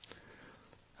fixed.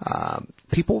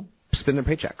 People spend their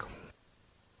paycheck.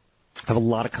 I have a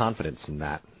lot of confidence in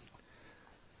that.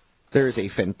 There is a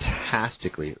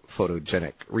fantastically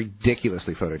photogenic,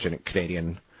 ridiculously photogenic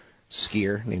Canadian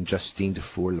skier named Justine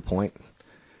Dufour-Lapointe.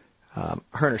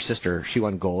 Her and her sister, she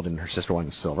won gold and her sister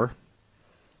won silver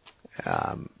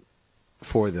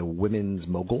for the women's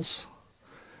moguls.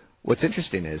 What's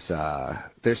interesting is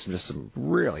there's just some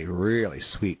really, really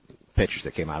sweet pictures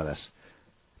that came out of this.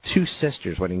 2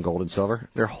 sisters winning gold and silver.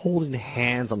 They're holding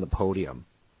hands on the podium.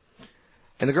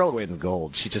 And the girl that wins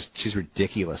gold, she's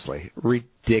ridiculously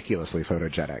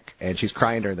photogenic. And she's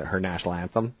crying during her national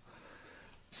anthem.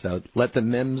 So let the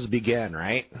memes begin,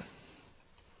 right?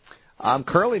 I'm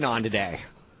curling on today.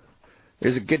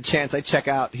 There's a good chance I check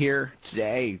out here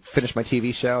today, finish my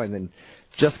TV show, and then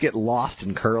just get lost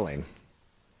in curling.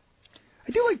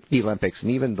 I do like the Olympics and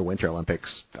even the Winter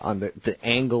Olympics on the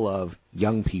angle of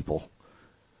young people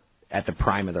at the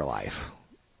prime of their life.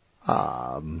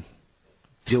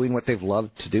 Doing what they've loved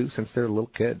to do since they're little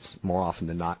kids, more often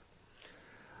than not.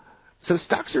 So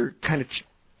stocks are kind of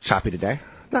choppy today.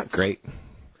 Not great.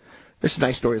 There's some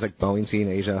nice stories like Boeing seeing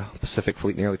Asia Pacific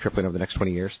fleet nearly tripling over the next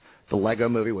 20 years. The Lego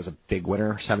movie was a big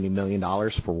winner, $70 million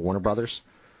for Warner Brothers.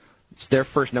 It's their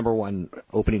first #1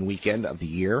 opening weekend of the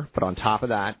year, but on top of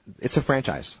that, it's a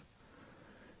franchise.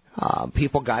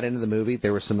 People got into the movie.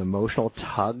 There were some emotional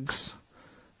tugs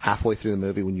halfway through the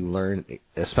movie when you learn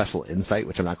a special insight,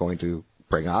 which I'm not going to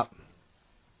bring up.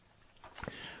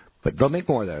 But they'll make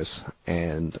more of those.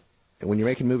 And when you're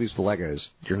making movies with Legos,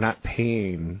 you're not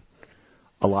paying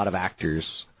a lot of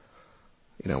actors.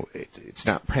 You know, it's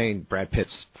not paying Brad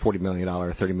Pitt's $40 million,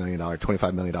 $30 million,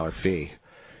 $25 million fee.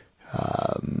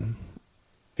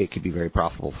 It could be very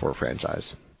profitable for a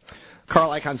franchise.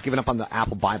 Carl Icahn's given up on the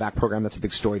Apple buyback program. That's a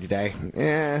big story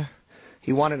today.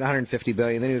 He wanted $150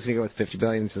 billion, then he was going to go with $50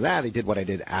 billion. He says, they did what I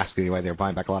did ask anyway. They were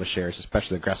buying back a lot of shares,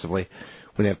 especially aggressively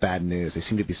when they have bad news. They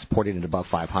seem to be supporting it above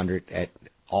 500 at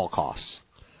all costs.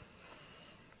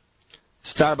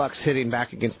 Starbucks hitting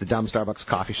back against the dumb Starbucks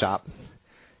coffee shop.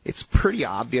 It's pretty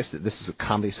obvious that this is a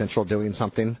Comedy Central doing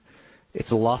something.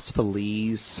 It's a Los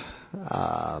Feliz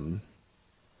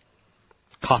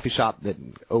coffee shop that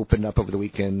opened up over the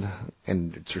weekend,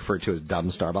 and it's referred to as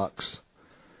dumb Starbucks.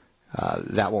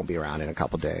 That won't be around in a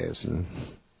couple days. And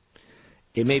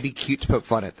it may be cute to poke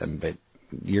fun at them, but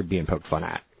you're being poked fun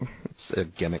at. It's a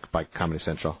gimmick by Comedy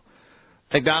Central.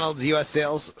 McDonald's U.S.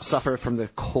 sales suffer from the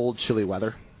cold, chilly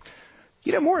weather.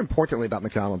 You know, more importantly about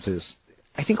McDonald's is,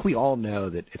 I think we all know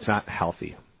that it's not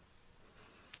healthy.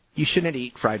 You shouldn't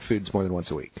eat fried foods more than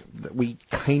once a week. We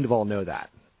kind of all know that.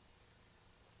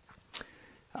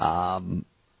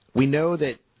 We know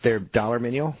that their dollar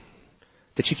menu,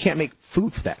 that you can't make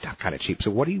food for that kind of cheap.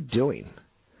 So what are you doing?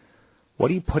 What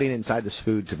are you putting inside this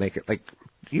food to make it, like,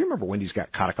 do you remember Wendy's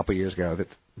got caught a couple of years ago, that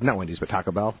not Wendy's, but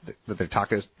Taco Bell, that their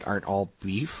tacos aren't all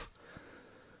beef?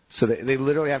 So they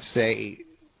literally have to say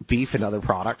beef and other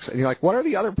products. And you're like, what are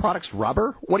the other products?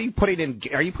 Rubber? What are you putting in?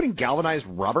 Are you putting galvanized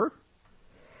rubber?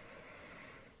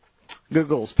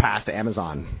 Google's passed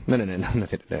Amazon.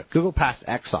 No. Google passed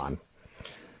Exxon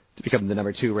to become the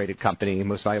number 2 rated company,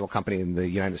 most valuable company in the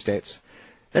United States.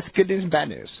 That's good news and bad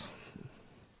news.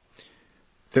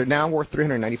 They're now worth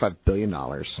 $395 billion.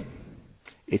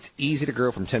 It's easy to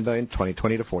grow from $10 billion,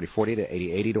 2020 to 40, 40 to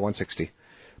 80, 80 to 160.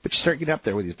 But you start getting up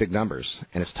there with these big numbers,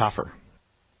 and it's tougher.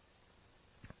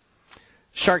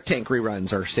 Shark Tank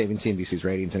reruns are saving CNBC's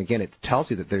ratings, and again, it tells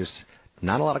you that there's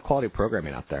not a lot of quality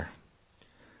programming out there.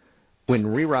 When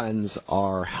reruns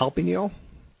are helping you,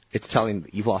 it's telling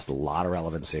that you've lost a lot of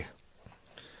relevancy.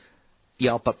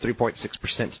 Yelp up 3.6%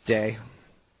 today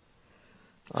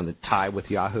on the tie with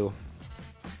Yahoo.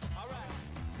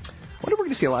 I wonder if we're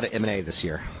going to see a lot of M&A this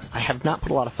year. I have not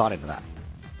put a lot of thought into that.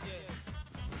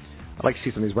 I'd like to see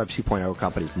some of these Web 2.0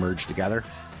 companies merge together,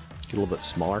 get a little bit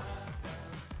smaller.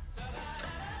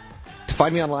 To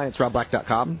find me online, it's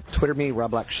robblack.com. Twitter me,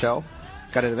 Rob Black Show.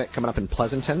 Got an event coming up in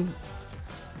Pleasanton.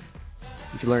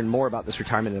 You can learn more about this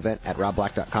retirement event at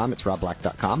robblack.com. It's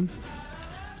robblack.com.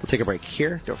 We'll take a break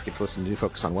here. Don't forget to listen to New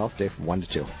Focus on Wealth, day from 1 to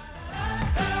 2.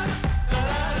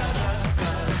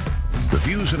 The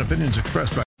views and opinions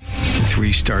expressed by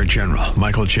 3-star General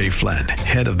Michael J. Flynn,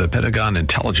 head of the Pentagon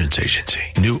Intelligence Agency,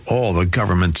 knew all the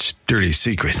government's dirty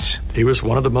secrets. He was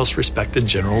one of the most respected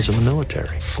generals in the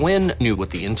military. Flynn knew what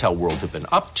the intel world had been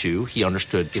up to. He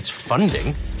understood its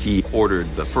funding. He ordered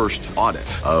the first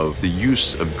audit of the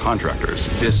use of contractors.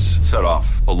 This set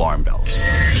off alarm bells.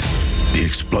 The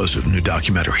explosive new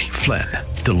documentary, Flynn,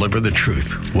 Deliver the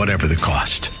Truth, Whatever the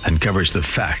Cost, uncovers the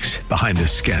facts behind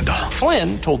this scandal.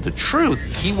 Flynn told the truth.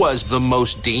 He was the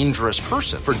most dangerous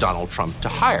person for Donald Trump to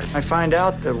hire. I find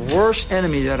out the worst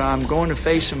enemy that I'm going to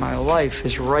face in my life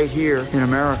is right here in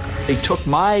America. They took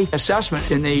my assessment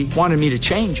and they wanted me to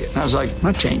change it. And I was like, I'm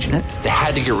not changing it. They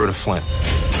had to get rid of Flynn.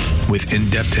 With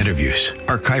in-depth interviews,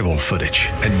 archival footage,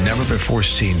 and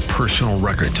never-before-seen personal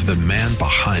records of the man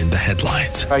behind the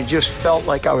headlines. I just felt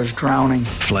like I was drowning.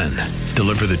 Flynn,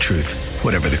 Deliver the Truth,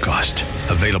 Whatever the Cost.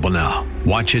 Available now.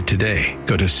 Watch it today.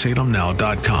 Go to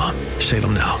salemnow.com.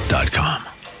 salemnow.com.